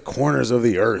to the corners of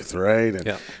the earth, right?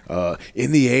 And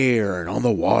in the air and on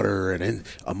the water and in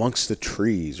amongst the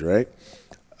trees, right?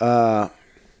 And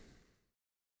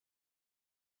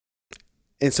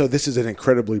so this is an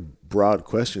incredibly broad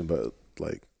question, but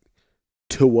like,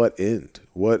 to what end?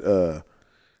 What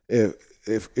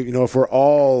if we're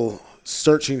all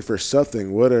searching for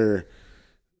something,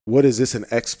 what is this an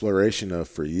exploration of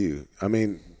for you? I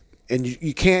mean, and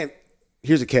you can't.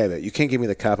 Here's a caveat: you can't give me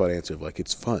the cop-out answer of like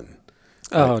it's fun.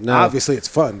 Oh, like, no! Obviously, it's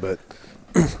fun, but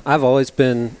I've always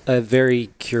been a very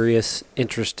curious,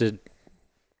 interested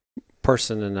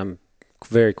person, and I'm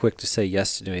very quick to say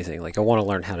yes to do anything. Like I want to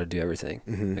learn how to do everything.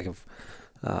 Mm-hmm. Like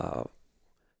want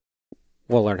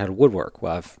to learn how to woodwork.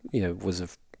 Well, I've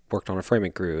worked on a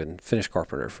framing crew and finished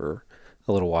carpenter for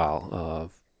a little while.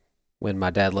 When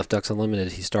my dad left Ducks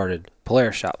Unlimited, he started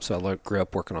Polaris Shop, so I grew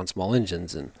up working on small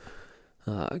engines and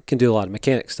can do a lot of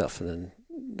mechanic stuff. And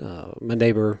then my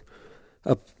neighbor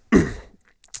up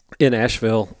in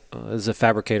Asheville is a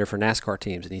fabricator for NASCAR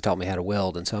teams, and he taught me how to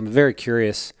weld. And so I'm a very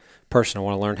curious person. I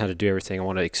want to learn how to do everything. I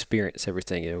want to experience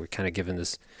everything. We're kind of given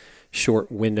this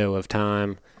short window of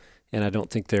time, and I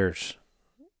don't think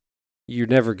you're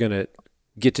never going to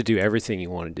get to do everything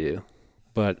you want to do.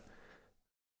 But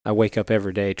I wake up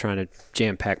every day trying to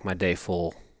jam-pack my day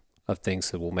full of things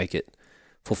that will make it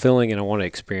fulfilling, and I want to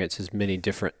experience as many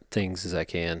different things as I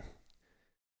can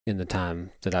in the time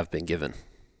that I've been given.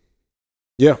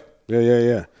 Yeah.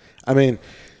 I mean,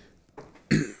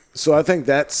 so I think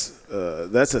that's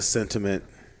a sentiment,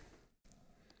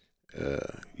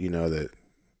 that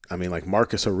I mean, like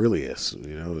Marcus Aurelius,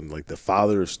 and like the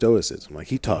father of Stoicism, like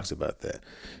he talks about that,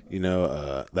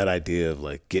 that idea of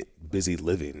like get busy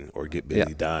living or get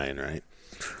busy dying, right?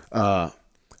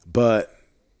 But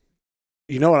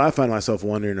what I find myself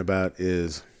wondering about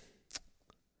is,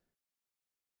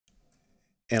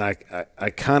 and I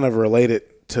kind of relate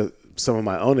it to some of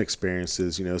my own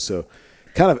experiences, so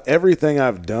kind of everything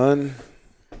I've done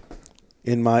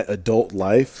in my adult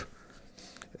life,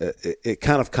 it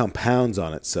kind of compounds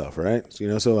on itself, right?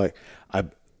 So like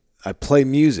I play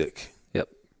music. Yep.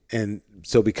 And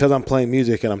so because I'm playing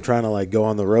music and I'm trying to like go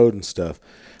on the road and stuff,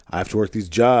 I have to work these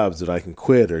jobs that I can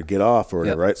quit or get off or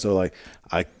whatever, right? So like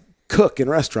I cook in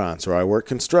restaurants or I work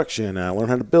construction and I learn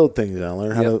how to build things and I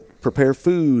learn how to prepare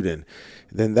food, and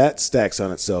then that stacks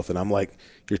on itself. And I'm like,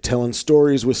 you're telling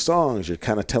stories with songs. You're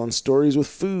kind of telling stories with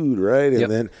food, right? And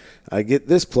then I get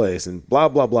this place and blah,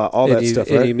 blah, blah, all that stuff,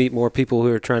 right? And you meet more people who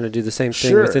are trying to do the same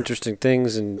thing with interesting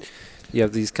things, and you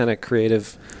have these kind of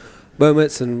creative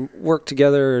moments and work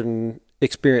together and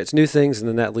experience new things, and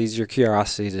then that leads your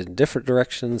curiosity to different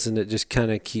directions, and it just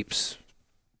kind of keeps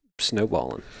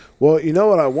snowballing. Well,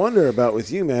 what I wonder about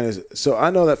with you, man, is so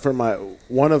I know that for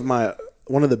one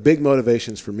of the big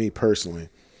motivations for me personally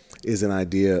is an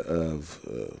idea of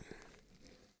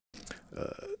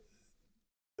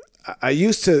I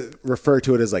used to refer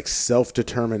to it as like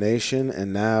self-determination,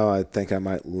 and now I think I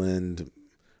might lean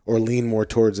more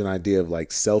towards an idea of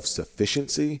like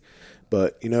self-sufficiency.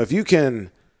 But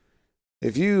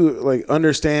if you like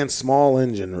understand small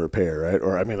engine repair, right?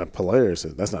 Or I mean, a Polaris,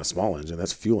 that's not a small engine,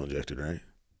 that's fuel injected, right?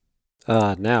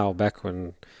 Now back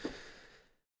when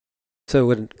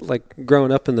like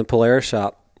growing up in the Polaris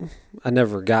shop, I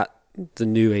never got the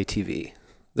new ATV.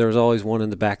 There was always one in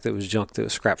the back that was junk that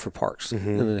was scrapped for parts. Mm-hmm.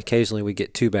 And then occasionally we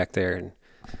get two back there, and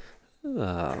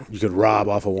you could rob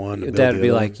off of one. Dad would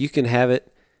be like, you can have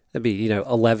it. That'd be,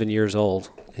 11 years old.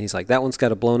 And he's like, that one's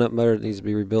got a blown up motor that needs to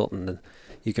be rebuilt, and then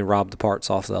you can rob the parts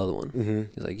off the other one. Mm-hmm.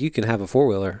 He's like, you can have a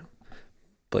 4-wheeler,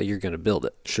 but you're going to build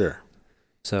it. Sure.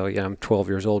 So I'm 12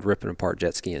 years old ripping apart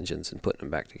jet ski engines and putting them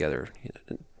back together,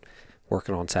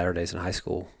 working on Saturdays in high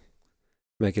school,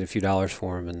 making a few dollars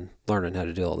for them and learning how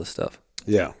to do all this stuff.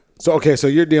 Yeah. So, okay, so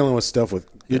you're dealing with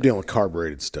dealing with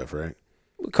carbureted stuff, right?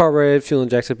 Carbureted, fuel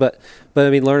injected, but I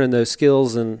mean, learning those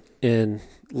skills and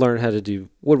learn how to do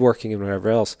woodworking and whatever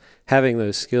else, having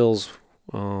those skills.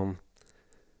 So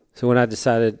when I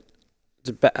decided,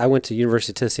 I went to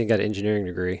University of Tennessee and got an engineering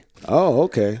degree. Oh,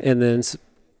 okay. And then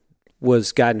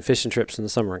was guiding fishing trips in the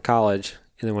summer in college.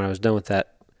 And then when I was done with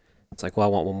that, it's like, well, I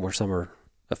want one more summer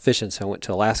of fishing, so I went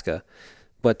to Alaska.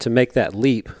 But to make that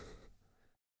leap,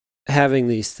 having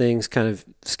these things, kind of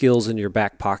skills in your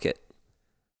back pocket,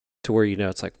 to where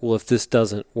it's like, well, if this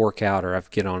doesn't work out, or I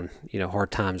get on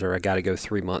hard times, or I got to go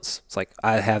 3 months, it's like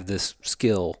I have this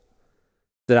skill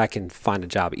that I can find a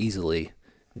job easily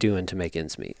doing to make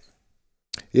ends meet.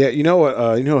 Yeah, you know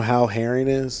what? You know who Hal Herring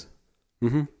is?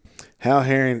 Mm-hmm. Hal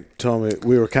Herring told me,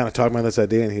 we were kind of talking about this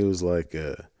idea, and he was like, see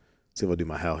if I'll do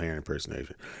my Hal Herring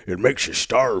impersonation. It makes you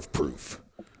starve proof.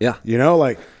 Yeah.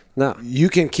 No. You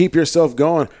can keep yourself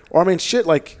going. Or, I mean, shit,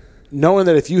 like knowing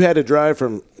that if you had to drive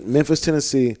from Memphis,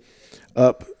 Tennessee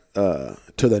up to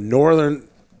the northern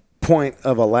point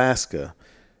of Alaska,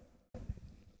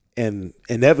 and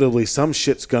inevitably some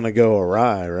shit's going to go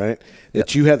awry, right? Yep.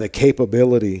 That you have the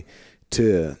capability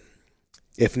to,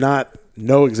 if not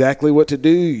know exactly what to do,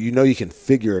 you can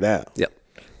figure it out. Yep.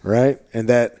 Right? And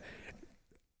that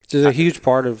is a huge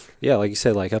part of, like you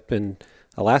said, like up in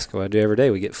Alaska, I do every day.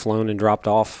 We get flown and dropped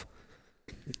off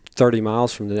 30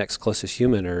 miles from the next closest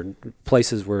human, or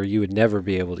places where you would never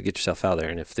be able to get yourself out there.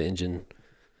 And if the engine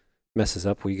messes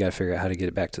up, well, you got to figure out how to get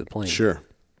it back to the plane. Sure.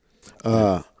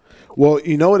 Well,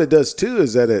 you know what it does too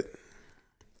is that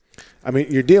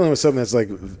you're dealing with something that's like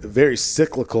very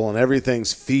cyclical, and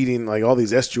everything's feeding, like all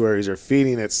these estuaries are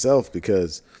feeding itself,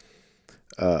 because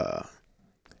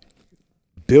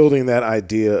building that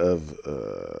idea of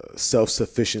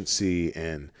self-sufficiency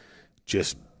and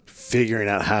just figuring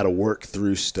out how to work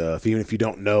through stuff, even if you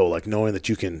don't know, like knowing that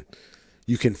you can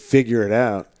figure it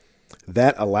out,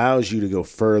 that allows you to go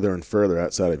further and further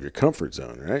outside of your comfort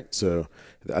zone, right? So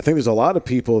I think there's a lot of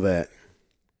people that,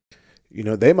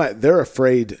 they're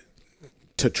afraid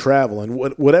to travel in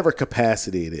whatever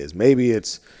capacity it is. Maybe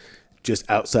it's just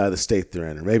outside the state they're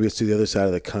in, or maybe it's to the other side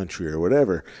of the country or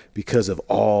whatever, because of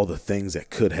all the things that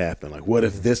could happen. Like, what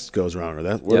if this goes wrong,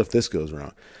 or what if this goes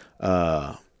wrong?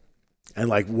 And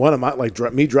like one of my,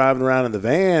 me driving around in the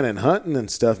van and hunting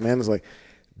and stuff, man, is like,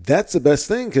 that's the best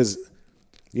thing. 'Cause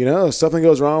if something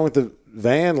goes wrong with the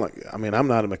van, like, I mean, I'm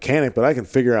not a mechanic, but I can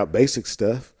figure out basic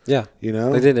stuff. Yeah. You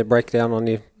know? They didn't break down on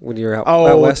you when you were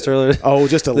out west earlier? Oh,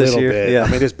 just a little year? bit. Yeah. I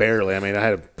mean, just barely. I mean, I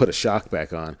had to put a shock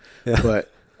back on. Yeah.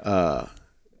 But,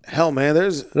 hell, man,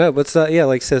 No, but like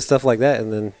you said, stuff like that.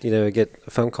 And then, you get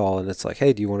a phone call and it's like,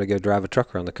 hey, do you want to go drive a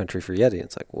truck around the country for Yeti? And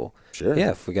it's like, well, sure.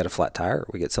 Yeah, if we got a flat tire,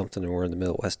 we get something and we're in the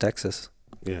middle of West Texas.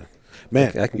 Yeah.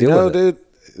 Man, I can deal with it. Dude,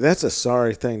 that's a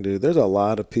sorry thing, dude. There's a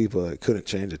lot of people that couldn't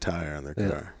change a tire on their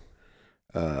car.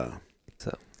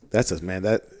 So that's man.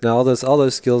 That now all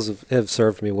those skills have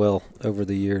served me well over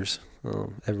the years.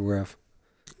 Everywhere I've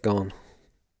gone.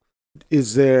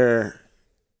 Is there,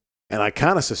 and I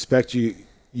kind of suspect you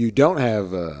don't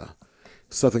have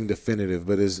something definitive,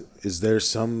 but is there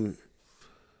some?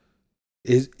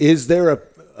 Is there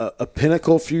a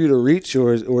pinnacle for you to reach,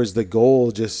 or is the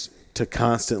goal just to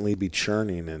constantly be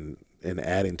churning and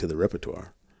adding to the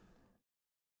repertoire?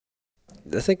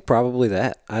 I think probably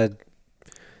that. I've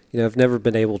never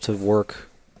been able to work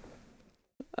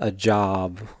a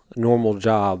normal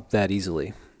job that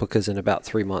easily, because in about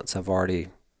 3 months I've already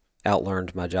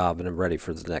outlearned my job and I'm ready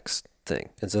for the next thing.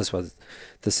 And so that's why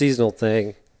the seasonal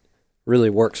thing really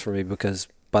works for me, because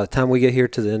by the time we get here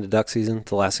to the end of duck season,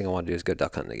 the last thing I want to do is go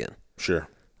duck hunting again. Sure.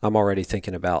 I'm already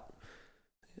thinking about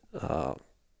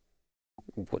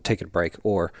taking a break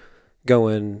or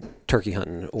going turkey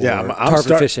hunting or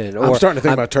tarpon fishing. I'm starting to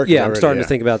think about turkey. Yeah, I'm starting to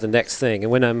think about the next thing.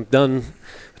 And when I'm done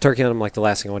with turkey hunting, I'm like, the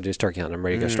last thing I want to do is turkey hunting. I'm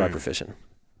ready to go striper fishing.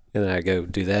 And then I go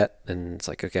do that, and it's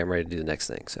like, okay, I'm ready to do the next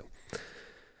thing. So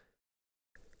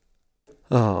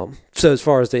as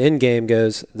far as the end game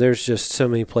goes, there's just so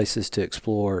many places to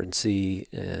explore and see,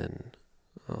 and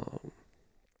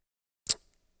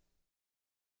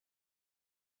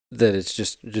that it's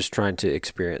just trying to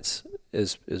experience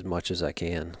as much as I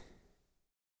can.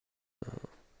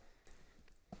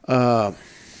 Man,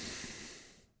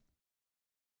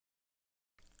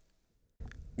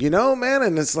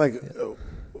 and it's like,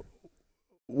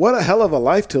 what a hell of a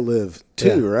life to live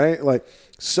too, right? Like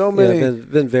so many. Yeah,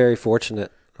 I've been very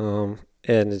fortunate, and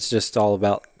it's just all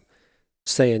about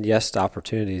saying yes to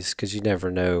opportunities, because you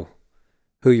never know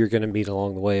who you're going to meet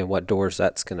along the way and what doors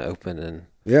that's going to open. And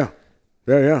yeah.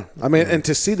 I mean, and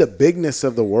to see the bigness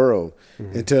of the world,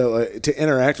 and to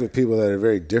interact with people that are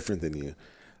very different than you.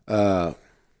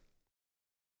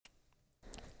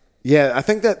 Yeah, I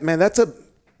think that, man, that's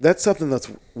something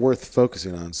that's worth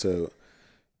focusing on. So,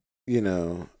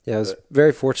 Yeah, I was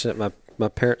very fortunate. My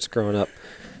parents growing up,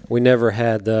 we never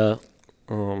had the,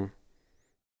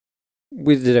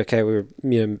 we did okay. We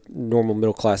were, normal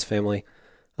middle class family,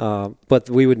 but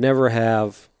we would never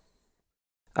have.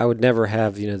 I would never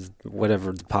have,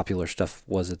 whatever the popular stuff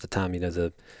was at the time,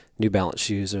 the New Balance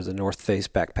shoes or the North Face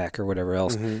backpack or whatever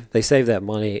else. Mm-hmm. They saved that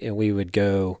money, and we would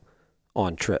go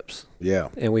on trips. Yeah.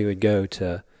 And we would go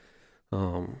to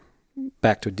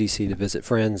back to DC to visit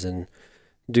friends and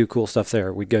do cool stuff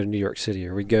there. We'd go to New York City,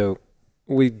 or we'd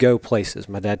go places.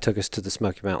 My dad took us to the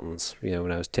Smoky Mountains, when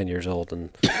I was 10 years old, and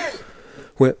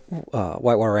went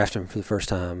whitewater rafting for the first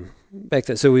time back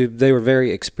then. So they were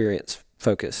very experience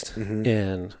focused. Mm-hmm.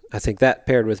 And I think that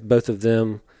paired with both of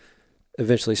them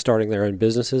eventually starting their own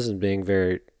businesses and being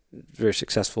very, very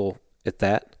successful at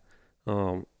that.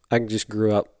 I just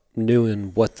grew up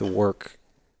knowing what the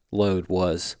workload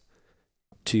was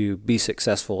to be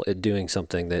successful at doing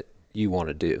something that you want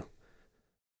to do.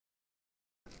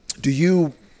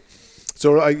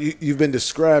 So you've been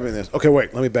describing this. Okay,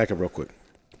 wait, let me back up real quick.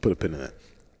 Put a pin in that.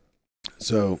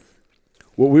 So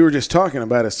what we were just talking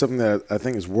about is something that I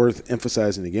think is worth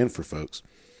emphasizing again for folks.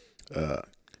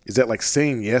 Is that like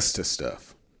saying yes to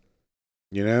stuff?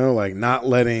 Like not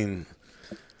letting.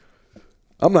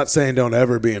 I'm not saying don't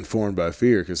ever be informed by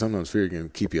fear, because sometimes fear can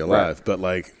keep you alive. Right. But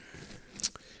like,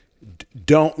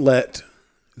 don't let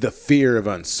the fear of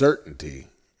uncertainty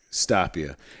stop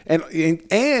you,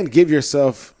 and give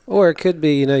yourself. Or it could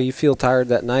be, you feel tired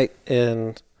that night,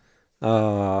 and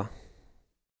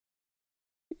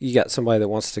you got somebody that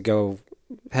wants to go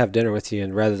have dinner with you,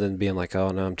 and rather than being like, oh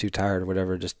no, I'm too tired or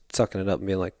whatever, just sucking it up and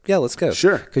being like, yeah, let's go.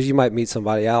 Sure. Because you might meet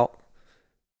somebody out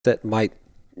that might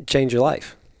change your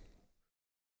life.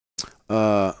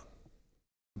 But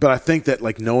I think that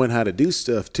like knowing how to do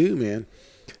stuff too, man,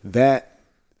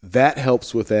 that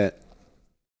helps with that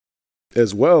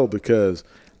as well, because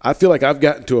I feel like I've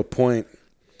gotten to a point.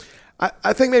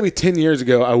 I think maybe 10 years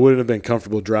ago I wouldn't have been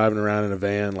comfortable driving around in a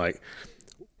van like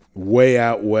way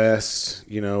out west,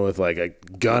 with like a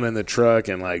gun in the truck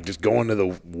and like just going to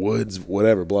the woods,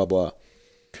 whatever, blah, blah.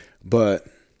 But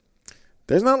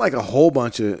there's not like a whole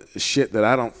bunch of shit that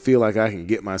I don't feel like I can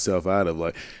get myself out of.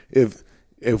 Like if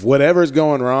whatever's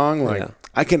going wrong, like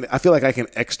I feel like I can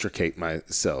extricate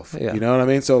myself. Yeah. You know what I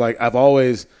mean? So like I've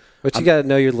always. But you got to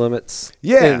know your limits.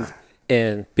 Yeah.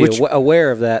 And be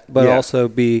aware of that, but Yeah. also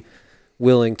be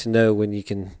willing to know when you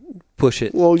can push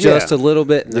it Well, just a little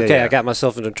bit. And, Yeah. I got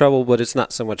myself into trouble, but it's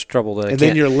not so much trouble that I And can't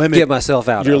then your limit, get myself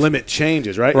out your of. limit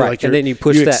changes, right? Right. Like and then you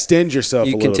push that. extend yourself a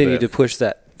You little continue bit. to push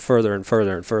that further and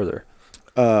further and further.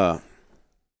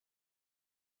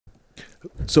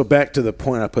 So back to the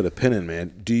point I put a pin in,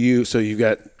 man. You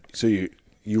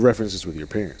reference this with your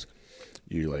parents.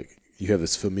 You have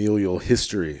this familial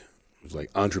history,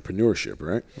 like entrepreneurship,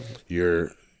 right?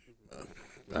 You're,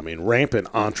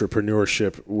 rampant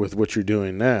entrepreneurship with what you're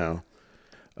doing now.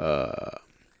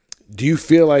 Do you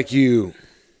feel like do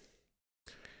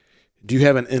you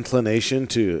have an inclination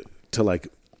to like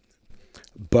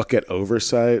bucket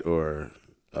oversight or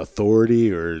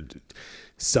authority or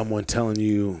someone telling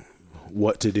you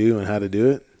what to do and how to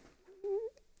do it?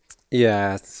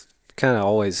 Yeah, it's kind of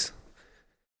always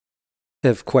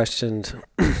have questioned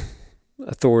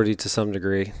authority to some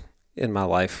degree in my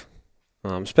life,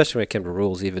 especially when it came to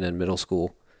rules, even in middle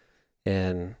school.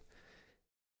 And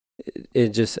it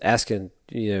just asking,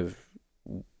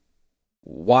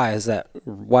 why is that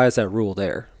rule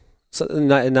there? So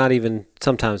not even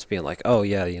sometimes being like, oh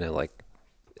yeah, like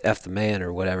F the man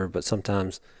or whatever, but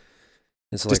sometimes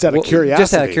it's just like out of curiosity.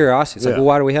 Just out of curiosity. It's Yeah. like, well,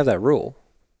 why do we have that rule?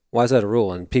 Why is that a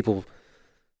rule? And people,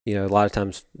 a lot of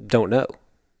times don't know,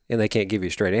 and they can't give you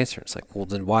a straight answer. It's like, well,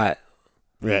 then why?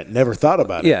 Yeah, never thought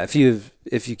about it. Yeah, if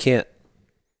you can't,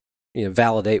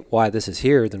 validate why this is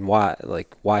here, then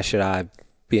why should I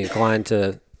be inclined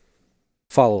to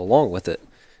follow along with it?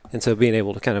 And so being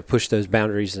able to kind of push those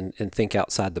boundaries and think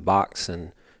outside the box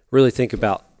and really think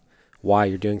about why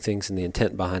you're doing things and the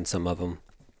intent behind some of them.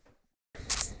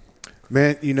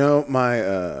 Man,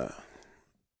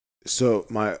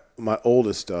 my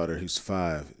oldest daughter, who's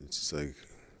 5, it's just like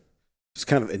she's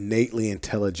kind of innately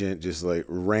intelligent, just like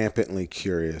rampantly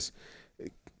curious,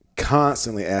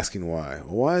 constantly asking why.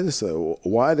 Why is this?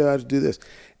 Why do I have to do this?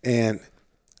 And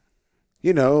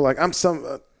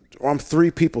I'm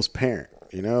 3 people's parent.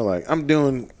 Like I'm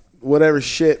doing whatever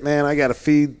shit, man. I got to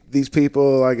feed these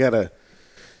people. I got to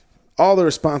all the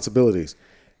responsibilities.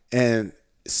 And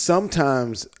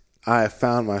sometimes I have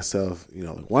found myself,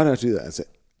 like, why did I do that? I said,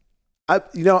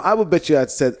 I would bet you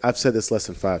I've said this less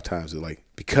than 5 times, like,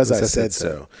 because I said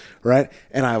so, right?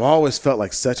 And I've always felt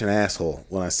like such an asshole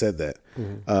when I said that.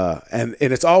 Mm-hmm. And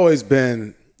it's always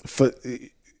been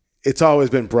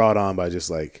brought on by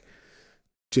just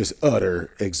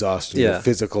utter exhaustion,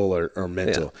 physical or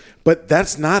mental. Yeah. But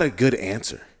that's not a good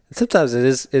answer. Sometimes it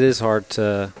is hard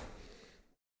to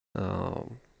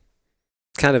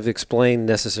kind of explain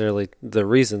necessarily the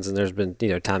reasons. And there's been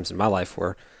times in my life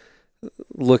where,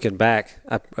 looking back,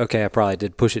 I probably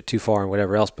did push it too far and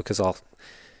whatever else, because I'll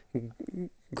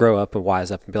grow up and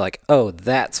wise up and be like, oh,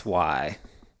 that's why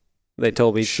they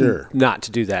told me not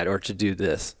to do that or to do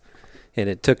this. And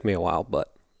it took me a while,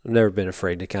 but I've never been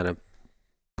afraid to kind of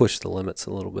push the limits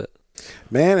a little bit.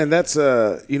 Man, and that's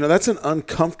that's an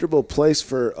uncomfortable place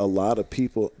for a lot of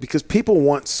people, because people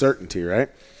want certainty, right?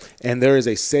 And there is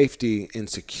a safety and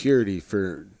security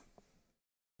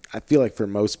I feel like for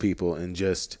most people, in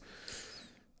just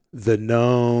the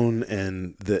known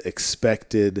and the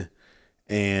expected,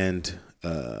 and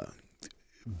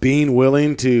being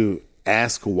willing to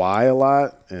ask why a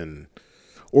lot,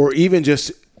 or even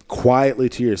just quietly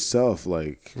to yourself,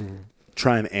 like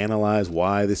try and analyze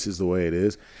why this is the way it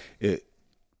is.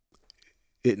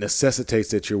 It necessitates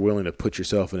that you're willing to put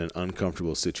yourself in an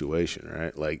uncomfortable situation,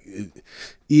 right? Like,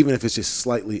 even if it's just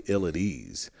slightly ill at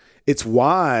ease. It's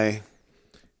why,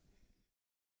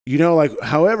 like,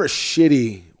 however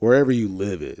shitty wherever you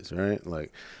live is, right?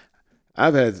 Like,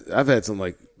 I've had some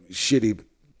like shitty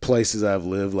places I've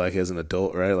lived, like, as an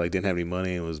adult, right? Like, didn't have any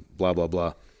money and was blah blah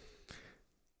blah.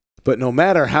 But no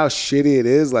matter how shitty it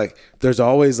is, like, there's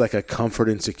always like a comfort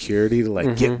and security to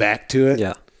like get back to it.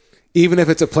 Yeah. Even if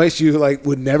it's a place you like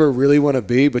would never really want to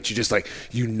be, but you just like,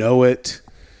 it.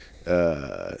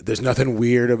 There's nothing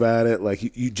weird about it.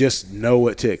 Like, you just know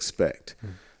what to expect.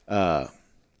 And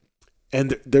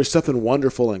there's something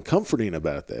wonderful and comforting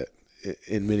about that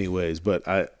in many ways. But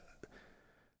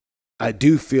I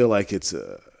do feel like it's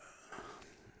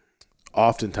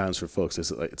oftentimes for folks,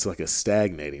 it's like a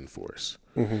stagnating force,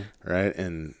 right?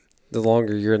 And the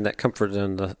longer you're in that comfort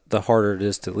zone, the harder it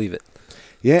is to leave it.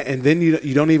 Yeah, and then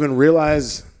you don't even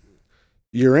realize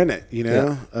you're in it,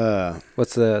 Yeah.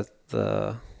 What's the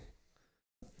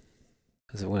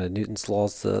is it one of Newton's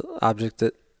laws? The object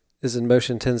that is in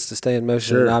motion tends to stay in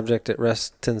motion. An object at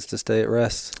rest tends to stay at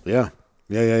rest. Yeah.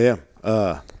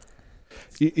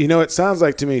 You know, it sounds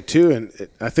like to me too, and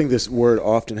I think this word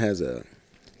often has a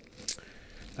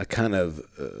kind of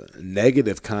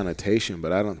negative connotation,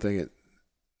 but I don't think it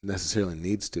necessarily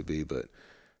needs to be. But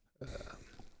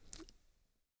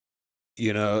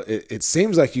you know, it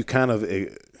seems like you kind of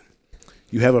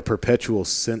you have a perpetual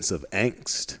sense of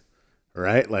angst,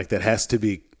 right? Like that has to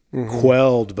be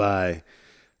quelled by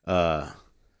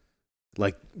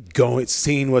like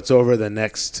seeing what's over the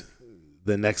next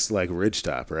like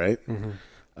ridgetop, right?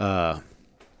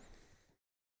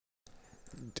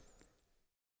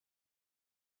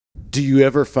 Do you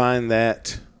ever find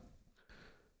that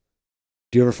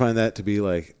to be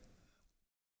like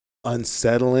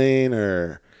unsettling,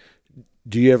 or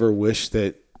do you ever wish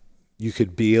that you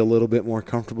could be a little bit more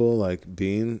comfortable, like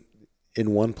being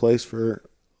in one place for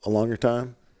a longer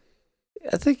time?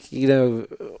 I think, you know,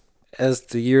 as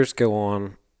the years go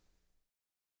on,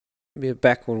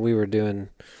 back when we were doing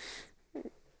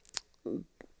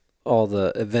all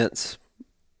the events,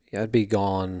 I'd be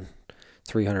gone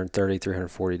 330,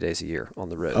 340 days a year on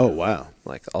the road. Oh, wow.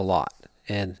 Like a lot.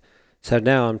 And so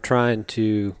now I'm trying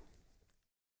to,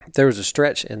 there was a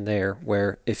stretch in there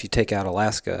where if you take out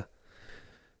Alaska,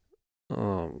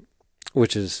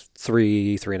 which is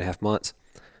 3.5 months,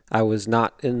 I was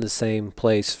not in the same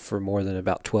place for more than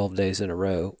about 12 days in a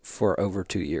row for over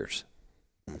 2 years.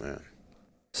 Oh, man.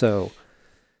 So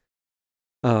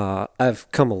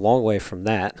I've come a long way from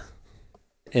that.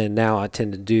 And now I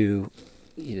tend to do,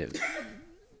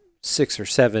 6 or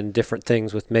 7 different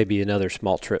things with maybe another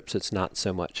small trips. It's not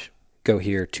so much go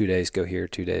here 2 days, go here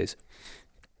 2 days.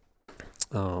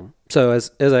 So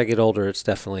as I get older, it's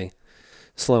definitely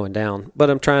slowing down. But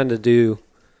I'm trying to do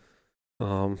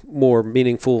more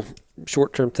meaningful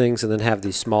short-term things, and then have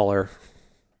these smaller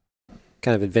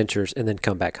kind of adventures, and then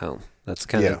come back home. That's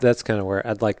kind of where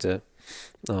I'd like to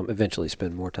eventually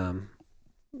spend more time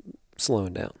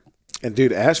slowing down. And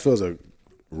dude, Asheville's a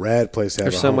rad place to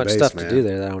have. There's a so much base, stuff man. to do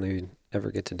there that I don't even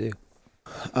ever get to do.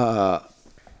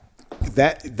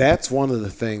 That's one of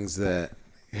the things that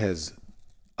has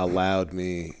allowed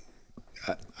me.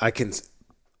 I can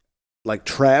like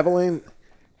traveling,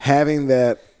 having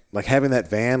that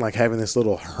van, like having this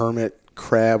little hermit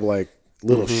crab like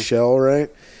little shell, right?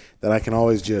 That I can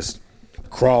always just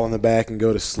crawl in the back and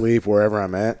go to sleep wherever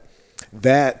I'm at.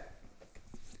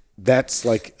 That's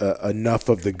like enough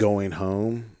of the going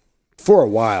home for a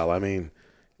while. I mean,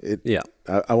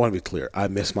 I want to be clear. I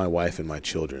miss my wife and my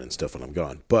children and stuff when I'm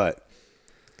gone, but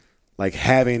like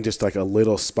having just like a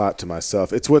little spot to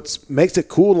myself, it's what makes it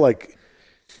cool to like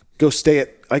go stay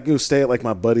at like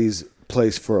my buddy's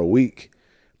place for a week,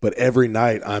 but every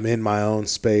night I'm in my own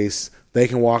space. They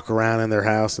can walk around in their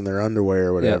house in their underwear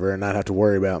or whatever and not have to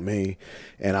worry about me.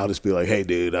 And I'll just be like, hey,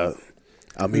 dude, I'll meet you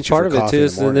for coffee in the morning. Part of it, too,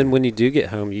 is and then when you do get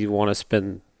home, you want to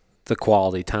spend the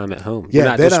quality time at home. You're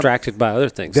not distracted by other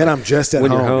things. Then I'm just at home.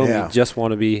 When you're home, you just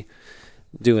want to be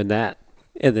doing that.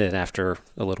 And then after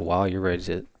a little while, you're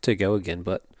ready to go again.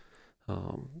 But,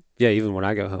 even when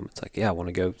I go home, it's like, I want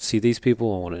to go see these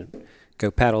people. I want to go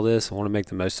paddle this. I want to make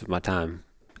the most of my time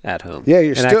at home. Yeah,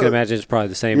 I can imagine it's probably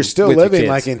the same. You're still living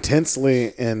like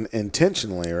intensely and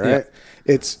intentionally, right? Yeah.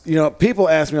 It's people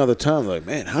ask me all the time, like,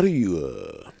 man, how do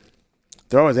you?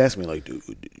 They're always asking me, like,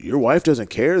 dude, your wife doesn't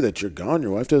care that you're gone.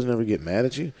 Your wife doesn't ever get mad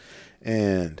at you,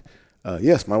 and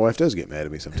yes, my wife does get mad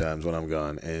at me sometimes when I'm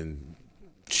gone, and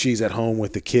she's at home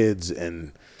with the kids,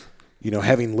 and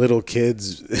having little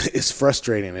kids is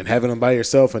frustrating, and having them by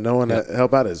yourself and no one to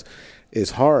help out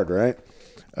is hard, right?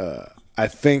 I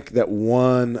think that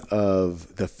one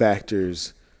of the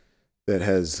factors that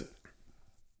has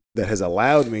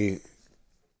allowed me,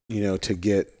 to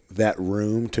get that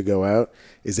room to go out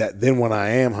is that then when I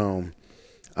am home,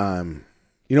 a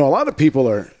lot of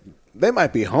people they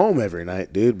might be home every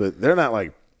night, dude, but they're not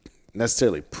like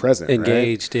necessarily present,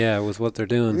 engaged, right? With what they're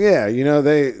doing. Yeah,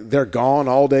 they're gone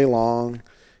all day long.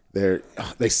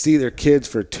 They see their kids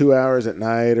for 2 hours at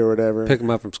night or whatever. Pick them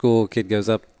up from school. Kid goes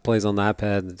up, plays on the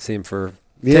iPad, and see him for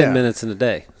 10 minutes in a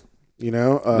day.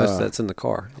 Most of that's in the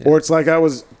car. Yeah. Or it's like I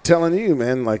was telling you,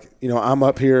 man. Like I'm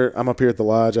up here at the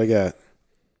lodge. I got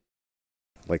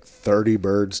like 30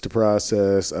 birds to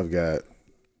process. I've got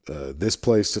this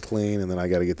place to clean, and then I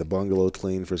got to get the bungalow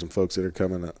clean for some folks that are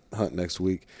coming to hunt next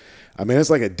week. I mean, it's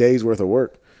like a day's worth of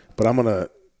work. But I'm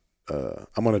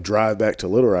gonna drive back to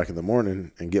Little Rock in the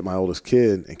morning and get my oldest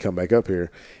kid and come back up here,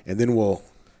 and then we'll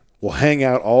hang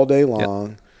out all day long.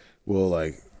 Yep.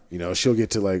 We'll she'll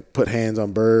get to like put hands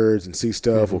on birds and see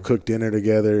stuff. Mm-hmm. We'll cook dinner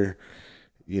together.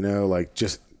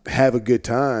 Just have a good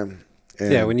time.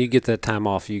 And when you get that time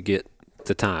off, you get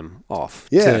the time off.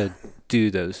 Yeah. do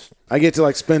those. I get to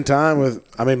like spend time with.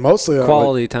 I mean, mostly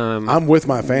quality time. I'm with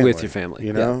my family. With your family,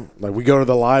 you know. Like we go to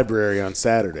the library on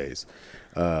Saturdays.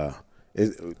 They're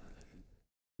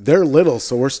little,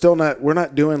 so we're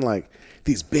not doing like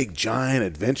these big giant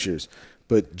adventures.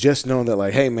 But just knowing that,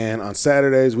 like, hey man, on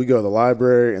Saturdays we go to the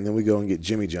library and then we go and get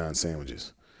Jimmy John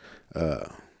sandwiches.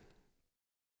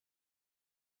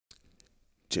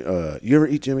 You ever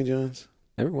eat Jimmy John's?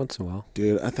 Every once in a while,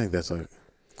 dude. I think that's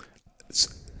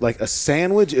like a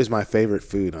sandwich is my favorite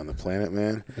food on the planet,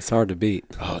 man. It's hard to beat.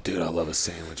 Oh, dude, I love a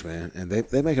sandwich, man, and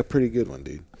they make a pretty good one,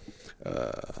 dude.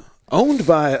 Owned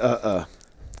by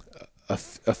a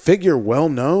figure well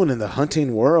known in the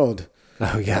hunting world.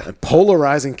 Oh yeah, a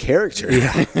polarizing character.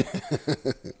 Yeah.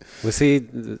 Was he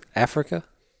Africa?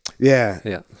 Yeah.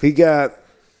 He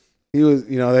was.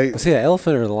 Was he an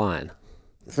elephant or the lion?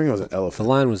 I think it was an elephant. The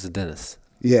lion was the dentist.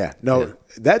 Yeah. No,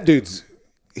 that dude's.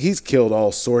 He's killed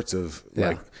all sorts of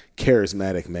like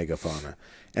charismatic megafauna,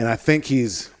 and I think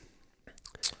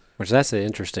which that's an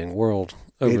interesting world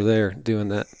over there doing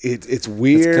that. It's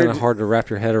weird. It's kind of hard to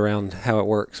wrap your head around how it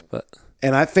works, but.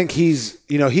 And I think he is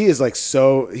like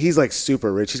he's like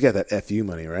super rich. He's got that FU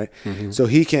money, right? Mm-hmm. So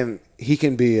he can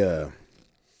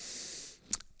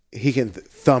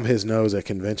thumb his nose at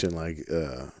convention, like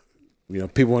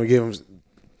people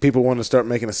want to start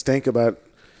making a stink about.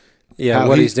 Yeah,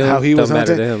 what he's doing. How he was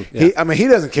hunting. Matter to him. Yeah. He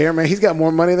doesn't care, man. He's got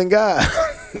more money than God.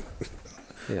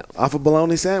 Yeah, off of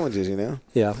bologna sandwiches,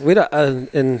 Yeah, we don't,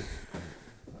 and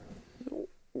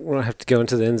we don't have to go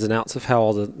into the ins and outs of how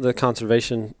all the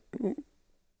conservation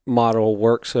model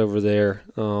works over there.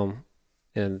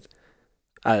 And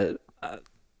I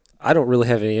don't really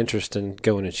have any interest in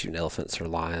going and shooting elephants or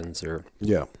lions or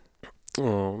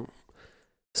some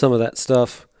of that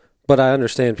stuff. But I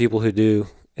understand people who do,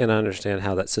 and I understand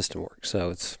how that system works. So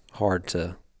it's hard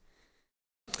to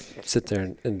sit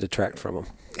there and detract from them.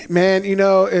 Man,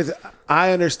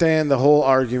 I understand the whole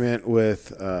argument with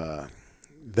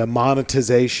the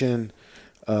monetization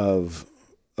of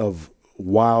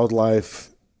wildlife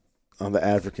on the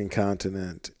African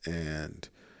continent and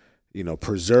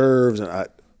preserves, and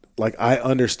I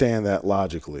understand that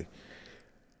logically.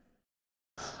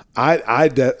 I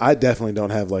definitely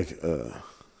don't have like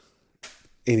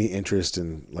any interest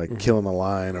in like killing a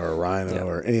lion or a rhino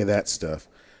or any of that stuff.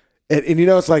 And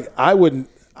it's like I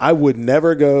would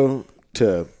never go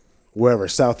to wherever,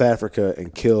 South Africa,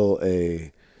 and kill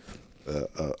a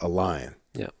lion.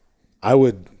 Yeah. I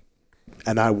would,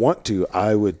 and I want to.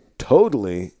 I would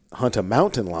totally hunt a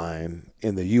mountain lion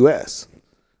in the U.S.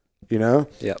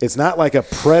 It's not like a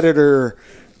predator,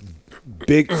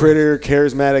 big critter,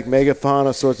 charismatic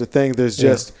megafauna sorts of thing. There's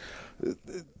just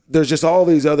all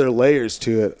these other layers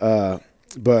to it.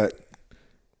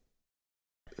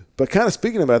 But kind of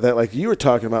speaking about that, like you were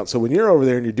talking about, so when you're over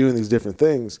there and you're doing these different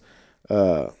things,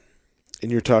 and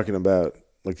you're talking about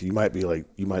like you might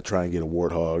try and get a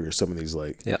warthog or some of these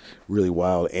like really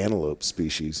wild antelope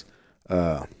species.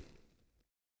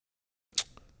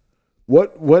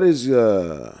 What is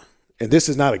and this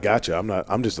is not a gotcha.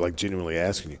 I'm just like genuinely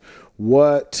asking you.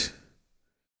 What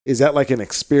is that, like an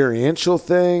experiential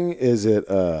thing? Is it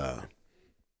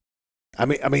I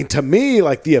mean to me,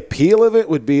 like the appeal of it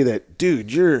would be that,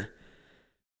 dude,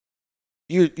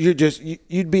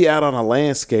 you'd be out on a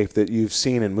landscape that you've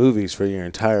seen in movies for your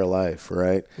entire life,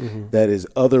 right? Mm-hmm. That is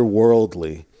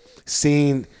otherworldly.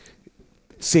 Seeing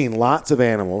lots of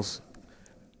animals,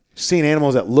 seeing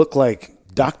animals that look like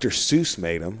Dr. Seuss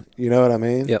made them. You know what I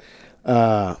mean? Yep.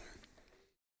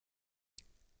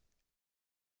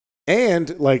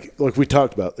 And like we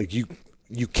talked about, like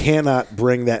you cannot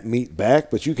bring that meat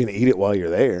back, but you can eat it while you're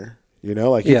there.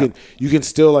 Like you can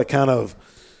still like kind of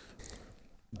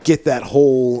get that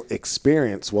whole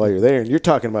experience while you're there. And you're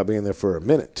talking about being there for a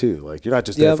minute too. Like you're not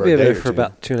just there for a day or two. Yeah, I'll be there for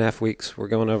about 2.5 weeks. We're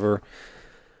going over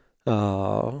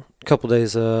a couple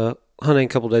days of hunting, a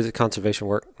couple days of conservation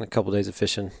work, and a couple days of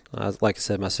fishing. Like I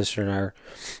said, my sister and I are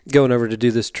going over to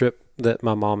do this trip that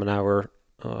my mom and I were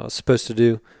supposed to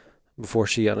do before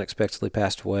she unexpectedly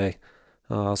passed away.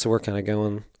 So we're kind of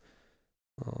going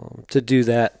to do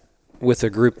that with a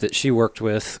group that she worked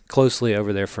with closely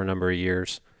over there for a number of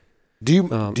years.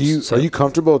 Are you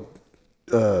comfortable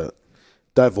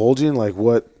divulging like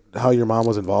how your mom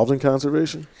was involved in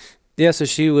conservation? Yeah, so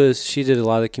she did a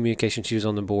lot of the communication. She was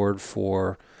on the board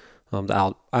for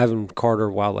the Ivan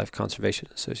Carter Wildlife Conservation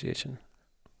Association.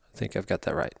 I think I've got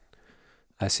that right.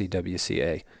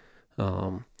 ICWCA.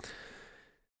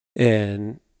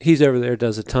 And he's over there,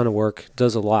 does a ton of work,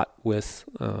 does a lot with,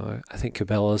 I think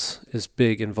Cabela's is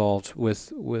big involved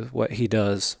with what he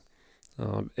does.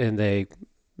 And they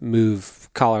move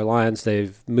collar lines.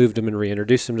 They've moved them and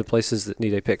reintroduced them to places that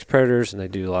need apex predators, and they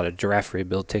do a lot of giraffe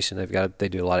rehabilitation. They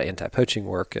do a lot of anti-poaching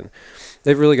work, and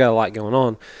they've really got a lot going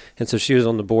on. And so she was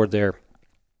on the board there,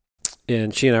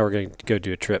 and she and I were going to go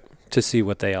do a trip to see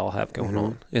what they all have going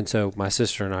on. And so my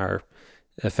sister and I are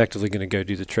effectively going to go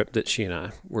do the trip that she and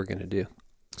I were going to do.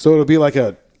 So it'll be like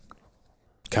a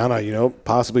kind of,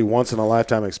 possibly once in a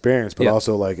lifetime experience, but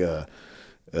also like an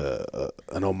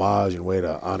homage and way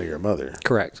to honor your mother.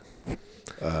 Correct.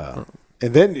 And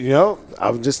then,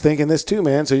 I'm just thinking this too,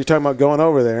 man. So you're talking about going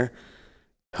over there,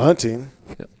 hunting,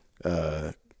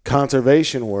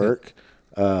 conservation work.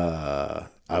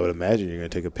 I would imagine you're going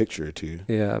to take a picture or two.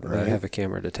 Yeah, but right? I have a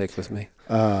camera to take with me.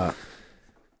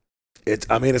 It's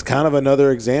kind of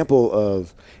another example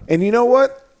of, and you know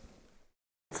what?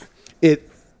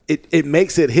 It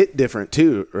makes it hit different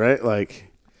too, right?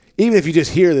 Like, even if you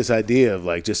just hear this idea of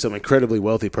like just some incredibly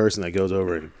wealthy person that goes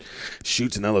over and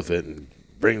shoots an elephant and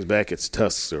brings back its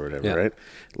tusks or whatever, right?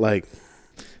 Like,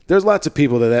 there's lots of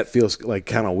people that feels like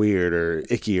kind of weird or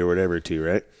icky or whatever too,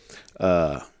 right?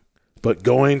 But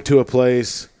going to a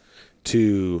place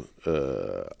to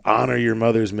honor your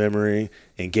mother's memory,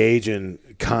 engage in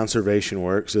conservation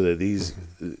work so that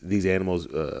these animals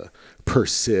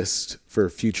persist for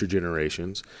future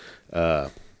generations,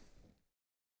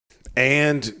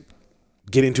 and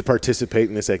getting to participate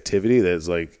in this activity that's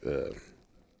like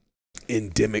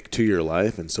endemic to your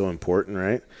life and so important,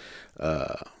 right?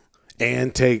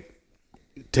 And take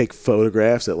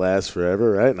photographs that last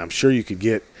forever, right? And I'm sure you could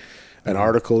get an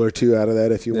article or two out of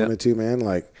that if you wanted to, man.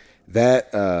 Like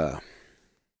that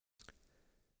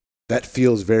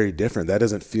feels very different. That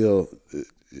doesn't feel,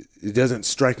 it doesn't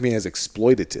strike me as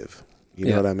exploitative. You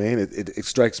know what I mean? It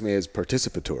strikes me as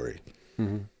participatory.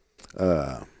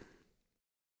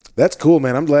 That's cool,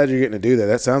 man. I'm glad you're getting to do that.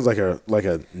 That sounds like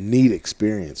a neat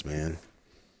experience, man.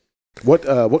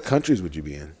 What countries would you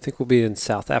be in? I think we'll be in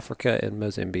South Africa and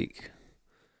Mozambique.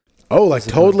 Oh, like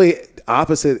totally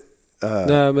opposite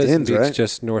no, Mozambique's ends, right?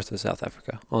 just north of South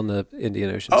Africa on the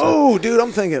Indian Ocean. Oh, dude,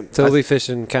 I'm thinking. So we'll be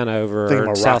fishing kind of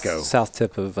over south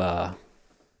tip of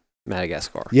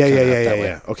Madagascar.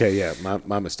 Yeah. Okay, yeah.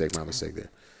 My mistake there.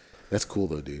 That's cool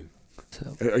though, dude.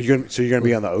 So you're gonna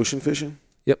be on the ocean fishing?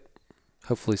 Yep.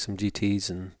 Hopefully some GTs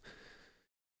and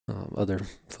other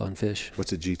fun fish.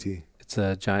 What's a GT? It's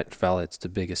a giant trevally. It's the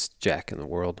biggest jack in the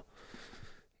world.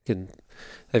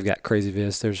 They've got crazy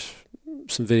videos. There's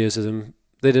some videos of them.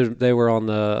 They were on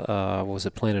the was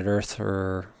it Planet Earth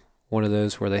or one of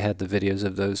those where they had the videos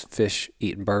of those fish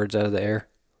eating birds out of the air.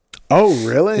 Oh,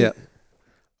 really? Yeah.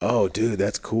 Oh, dude,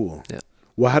 that's cool. Yeah.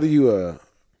 Well,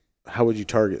 how would you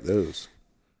target those?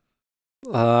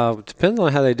 Depends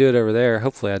on how they do it over there.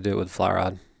 Hopefully I do it with a fly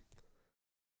rod.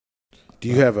 Do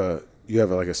you have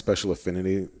like a special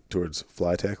affinity towards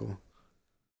fly tackle?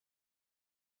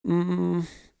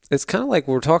 It's kind of like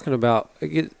we're talking about.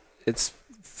 It's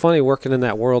funny working in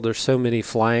that world. There's so many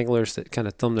fly anglers that kind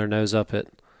of thumb their nose up at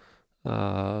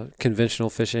conventional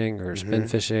fishing or spin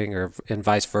fishing, and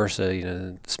vice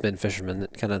versa. Spin fishermen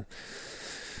that kind of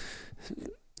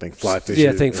think fly fishing.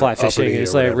 Yeah, think fly fishing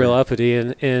is like real uppity,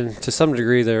 and to some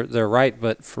degree they're right.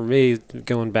 But for me,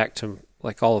 going back to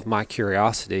like all of my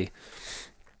curiosity,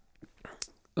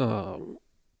 the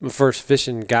first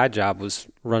fishing guide job was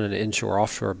running an inshore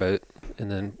offshore boat,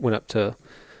 and then went up to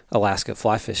Alaska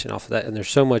fly fishing off of that. And there's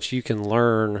so much you can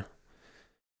learn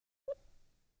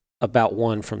about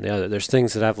one from the other. There's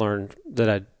things that I've learned that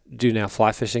I do now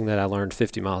fly fishing that I learned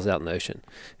 50 miles out in the ocean.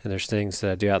 And there's things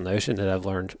that I do out in the ocean that I've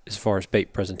learned as far as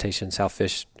bait presentations, how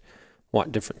fish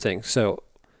want different things. So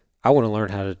I want to learn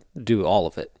how to do all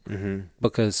of it,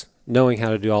 because knowing how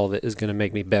to do all of it is going to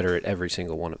make me better at every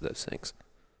single one of those things.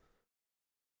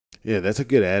 Yeah, that's a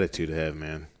good attitude to have,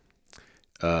 man.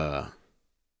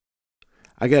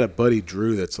 I got a buddy,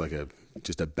 Drew, that's like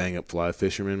just a bang-up fly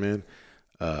fisherman, man.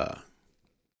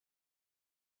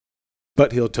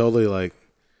 But he'll totally like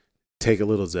take a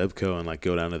little Zebco and like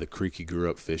go down to the creek he grew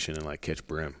up fishing and like catch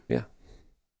brim. Yeah.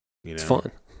 It's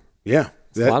fun. Yeah.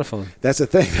 It's a lot of fun. That's the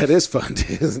thing. That is fun.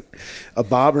 A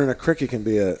bobber and a cricket can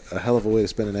be a hell of a way to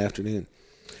spend an afternoon.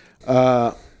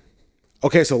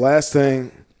 Okay, so last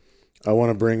thing I want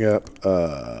to bring up,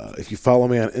 if you follow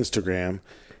me on Instagram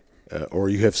or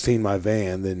you have seen my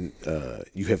van, then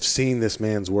you have seen this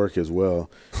man's work as well.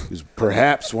 He's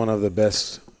perhaps one of the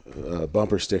best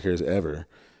bumper stickers ever.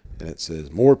 And it says,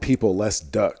 "More people, less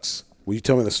ducks." Will you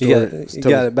tell me the story? You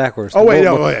got it backwards. Oh,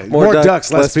 wait, more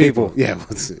ducks, less people. Yeah.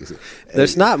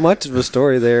 There's not much of a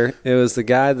story there. It was the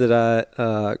guy that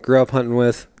I grew up hunting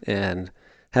with and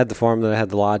had the farm that I had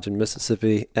the lodge in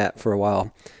Mississippi at for a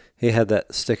while. He had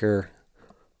that sticker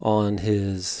on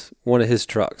one of his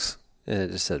trucks, and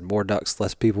it just said "More ducks,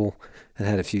 less people," and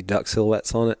had a few duck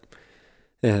silhouettes on it.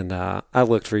 And I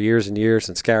looked for years and years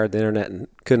and scoured the internet and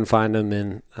couldn't find them.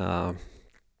 And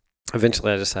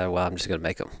eventually, I decided, well, I'm just going to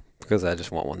make them because I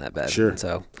just want one that bad. Sure. And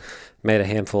so, made a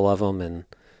handful of them and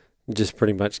just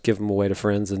pretty much give them away to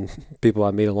friends and people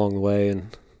I meet along the way.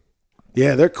 And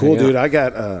yeah, they're cool, dude. I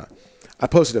got I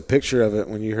posted a picture of it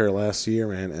when you were here last year,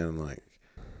 man, and like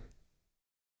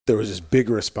there was this big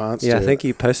response. Yeah, to I think it.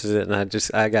 you posted it,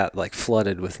 and I got like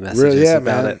flooded with messages Really, yeah,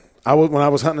 about man. it. When I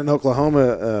was hunting in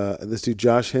Oklahoma, at this dude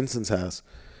Josh Henson's house,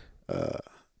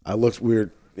 I looked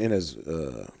weird in his.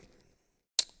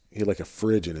 He had like a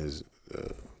fridge in his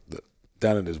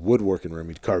down in his woodworking room.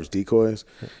 He carves decoys,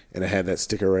 and it had that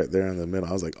sticker right there in the middle.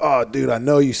 I was like, "Oh, dude, I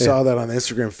know you saw that on the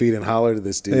Instagram feed and hollered at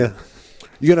this dude." Yeah.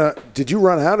 Did you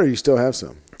run out, or you still have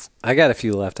some? I got a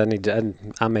few left. I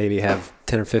maybe have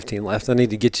 10 or 15 left. I need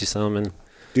to get you some, and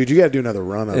dude, you got to do another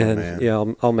run of them, man.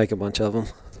 Yeah, I'll make a bunch of them,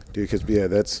 dude. Because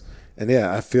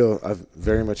I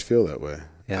very much feel that way.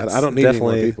 Yeah, I don't need any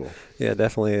more people. Yeah,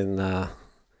 definitely in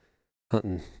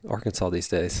hunting Arkansas these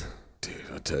days. Dude,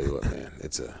 I'll tell you what, man,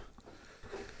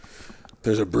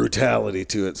 there's a brutality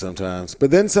to it sometimes. But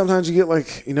then sometimes you get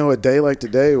like, a day like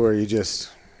today where you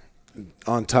just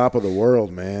on top of the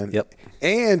world, man. Yep.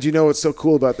 And what's so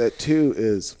cool about that too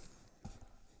is,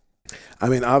 I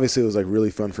mean, obviously it was like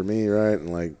really fun for me, right?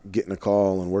 And like getting a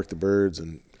call and work the birds,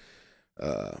 and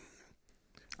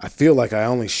I feel like I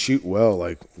only shoot well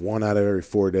like 1 out of every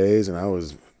 4 days, and I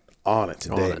was on it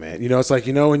today, man. It's like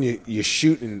when you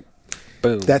shoot and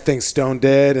boom, that thing's stone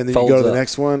dead, and then you go to the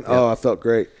next one. Yep. Oh, I felt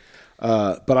great.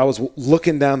 But I was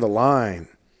looking down the line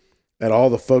at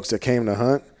all the folks that came to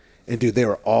hunt, and dude, they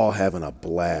were all having a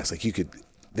blast. Like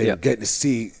they were getting to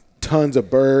see tons of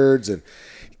birds and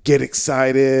get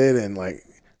excited, and like,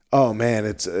 oh man,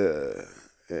 it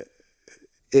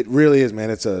really is, man.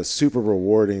 It's a super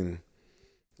rewarding,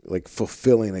 like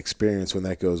fulfilling experience when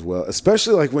that goes well,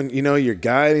 especially like when you're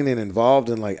guiding and involved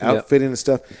in like outfitting and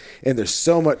stuff, and there's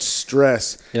so much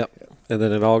stress. Yep. And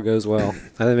then it all goes well.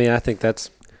 I mean, I think that's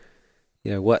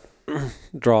what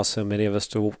draws so many of us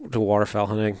to waterfowl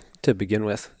hunting to begin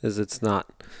with. Is it's not.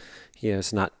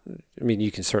 I mean,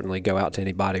 you can certainly go out to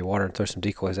any body of water and throw some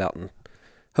decoys out and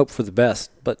hope for the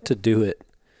best, but to do it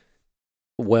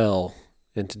well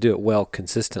and to do it well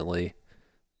consistently,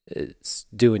 it's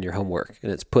doing your homework,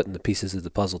 and it's putting the pieces of the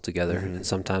puzzle together. Mm-hmm. And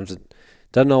sometimes it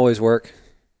doesn't always work,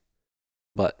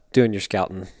 but doing your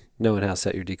scouting, knowing how to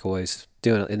set your decoys,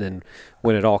 doing it, and then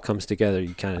when it all comes together,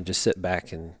 you kind of just sit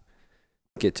back and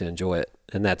get to enjoy it.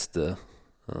 And that's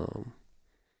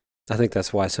I think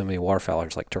that's why so many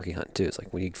waterfowlers like turkey hunting too. It's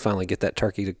like when you finally get that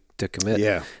turkey to commit,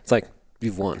 it's like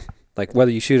you've won. Like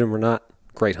whether you shoot them or not,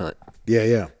 great hunt.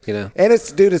 Yeah. And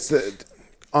it's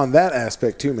on that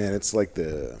aspect too, man. It's like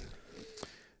the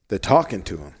talking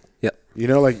to them. Yep.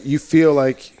 Like you feel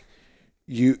like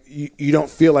you don't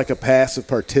feel like a passive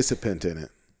participant in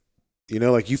it.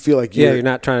 Like you feel like you're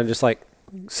not trying to just like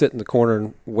sit in the corner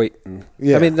and wait. And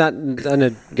I mean, I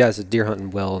know guys that deer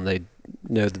hunting well, and they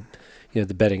know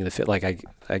the bedding and the fit. Like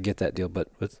I get that deal, but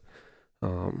with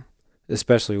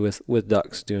especially with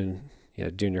ducks, doing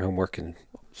your homework and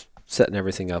setting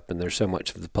everything up, and there's so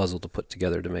much of the puzzle to put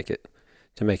together to make it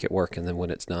work, and then when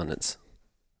it's done, it's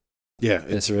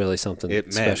really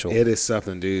something special. It is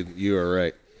something, dude. You are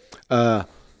right.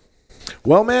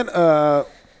 Well, man,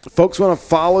 folks want to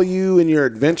follow you in your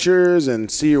adventures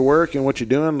and see your work and what you're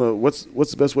doing. What's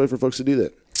the best way for folks to do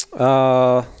that?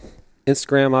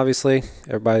 Instagram, obviously.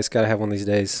 Everybody's got to have one these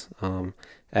days.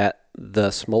 At the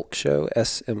Smolk Show,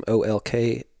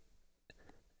 SMOLK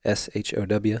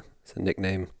SHOW. It's a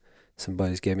nickname some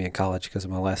buddies gave me in college because of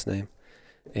my last name.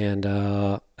 And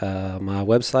my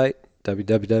website,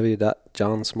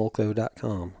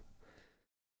 www.johnsmolko.com.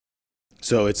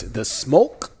 So it's the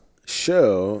Smolk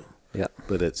Show. Yeah.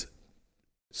 But it's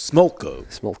Smolko.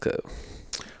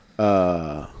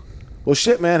 Well,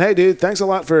 shit, man. Hey, dude, thanks a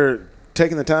lot for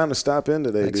taking the time to stop in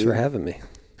today, Thanks for having me.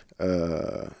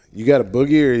 You got a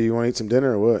boogie, or you want to eat some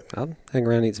dinner, or what? I'll hang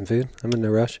around and eat some food. I'm in no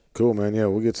rush. Cool, man. Yeah,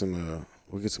 we'll get some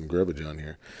grubbage on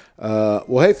here.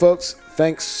 Well, hey, folks,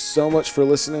 thanks so much for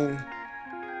listening.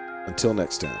 Until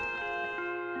next time.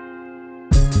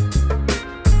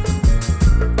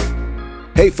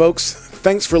 Hey, folks,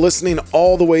 thanks for listening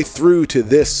all the way through to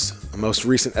this most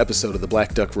recent episode of the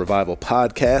Black Duck Revival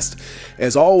podcast.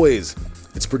 As always,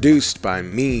 it's produced by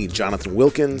me, Jonathan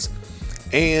Wilkins,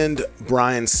 and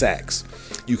Brian Sachs.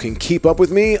 You can keep up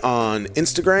with me on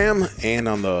Instagram and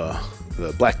on the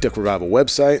Black Duck Revival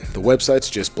website. The website's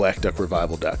just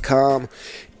blackduckrevival.com.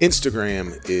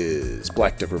 Instagram is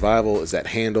Black Duck Revival is that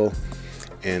handle.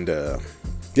 And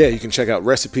you can check out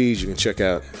recipes. You can check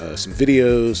out some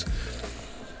videos,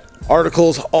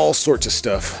 articles, all sorts of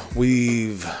stuff.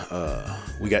 We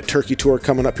got Turkey Tour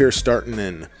coming up here starting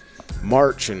in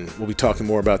March, and we'll be talking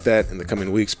more about that in the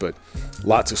coming weeks. But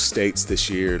lots of states this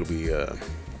year. It'll be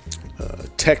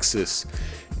Texas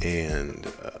and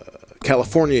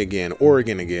California again,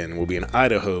 Oregon again. We'll be in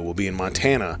Idaho. We'll be in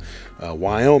Montana,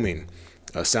 Wyoming.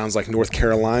 Sounds like North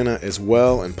Carolina as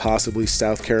well, and possibly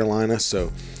South Carolina.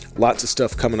 So lots of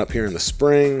stuff coming up here in the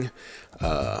spring.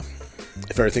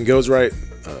 If everything goes right,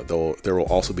 there will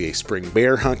also be a spring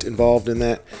bear hunt involved in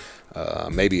that.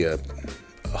 Maybe a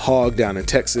hog down in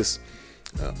Texas.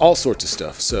 All sorts of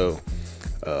stuff. So,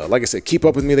 like I said, keep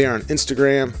up with me there on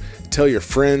Instagram. Tell your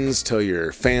friends, tell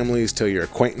your families, tell your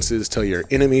acquaintances, tell your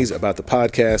enemies about the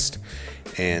podcast.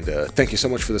 And thank you so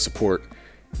much for the support.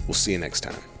 We'll see you next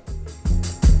time.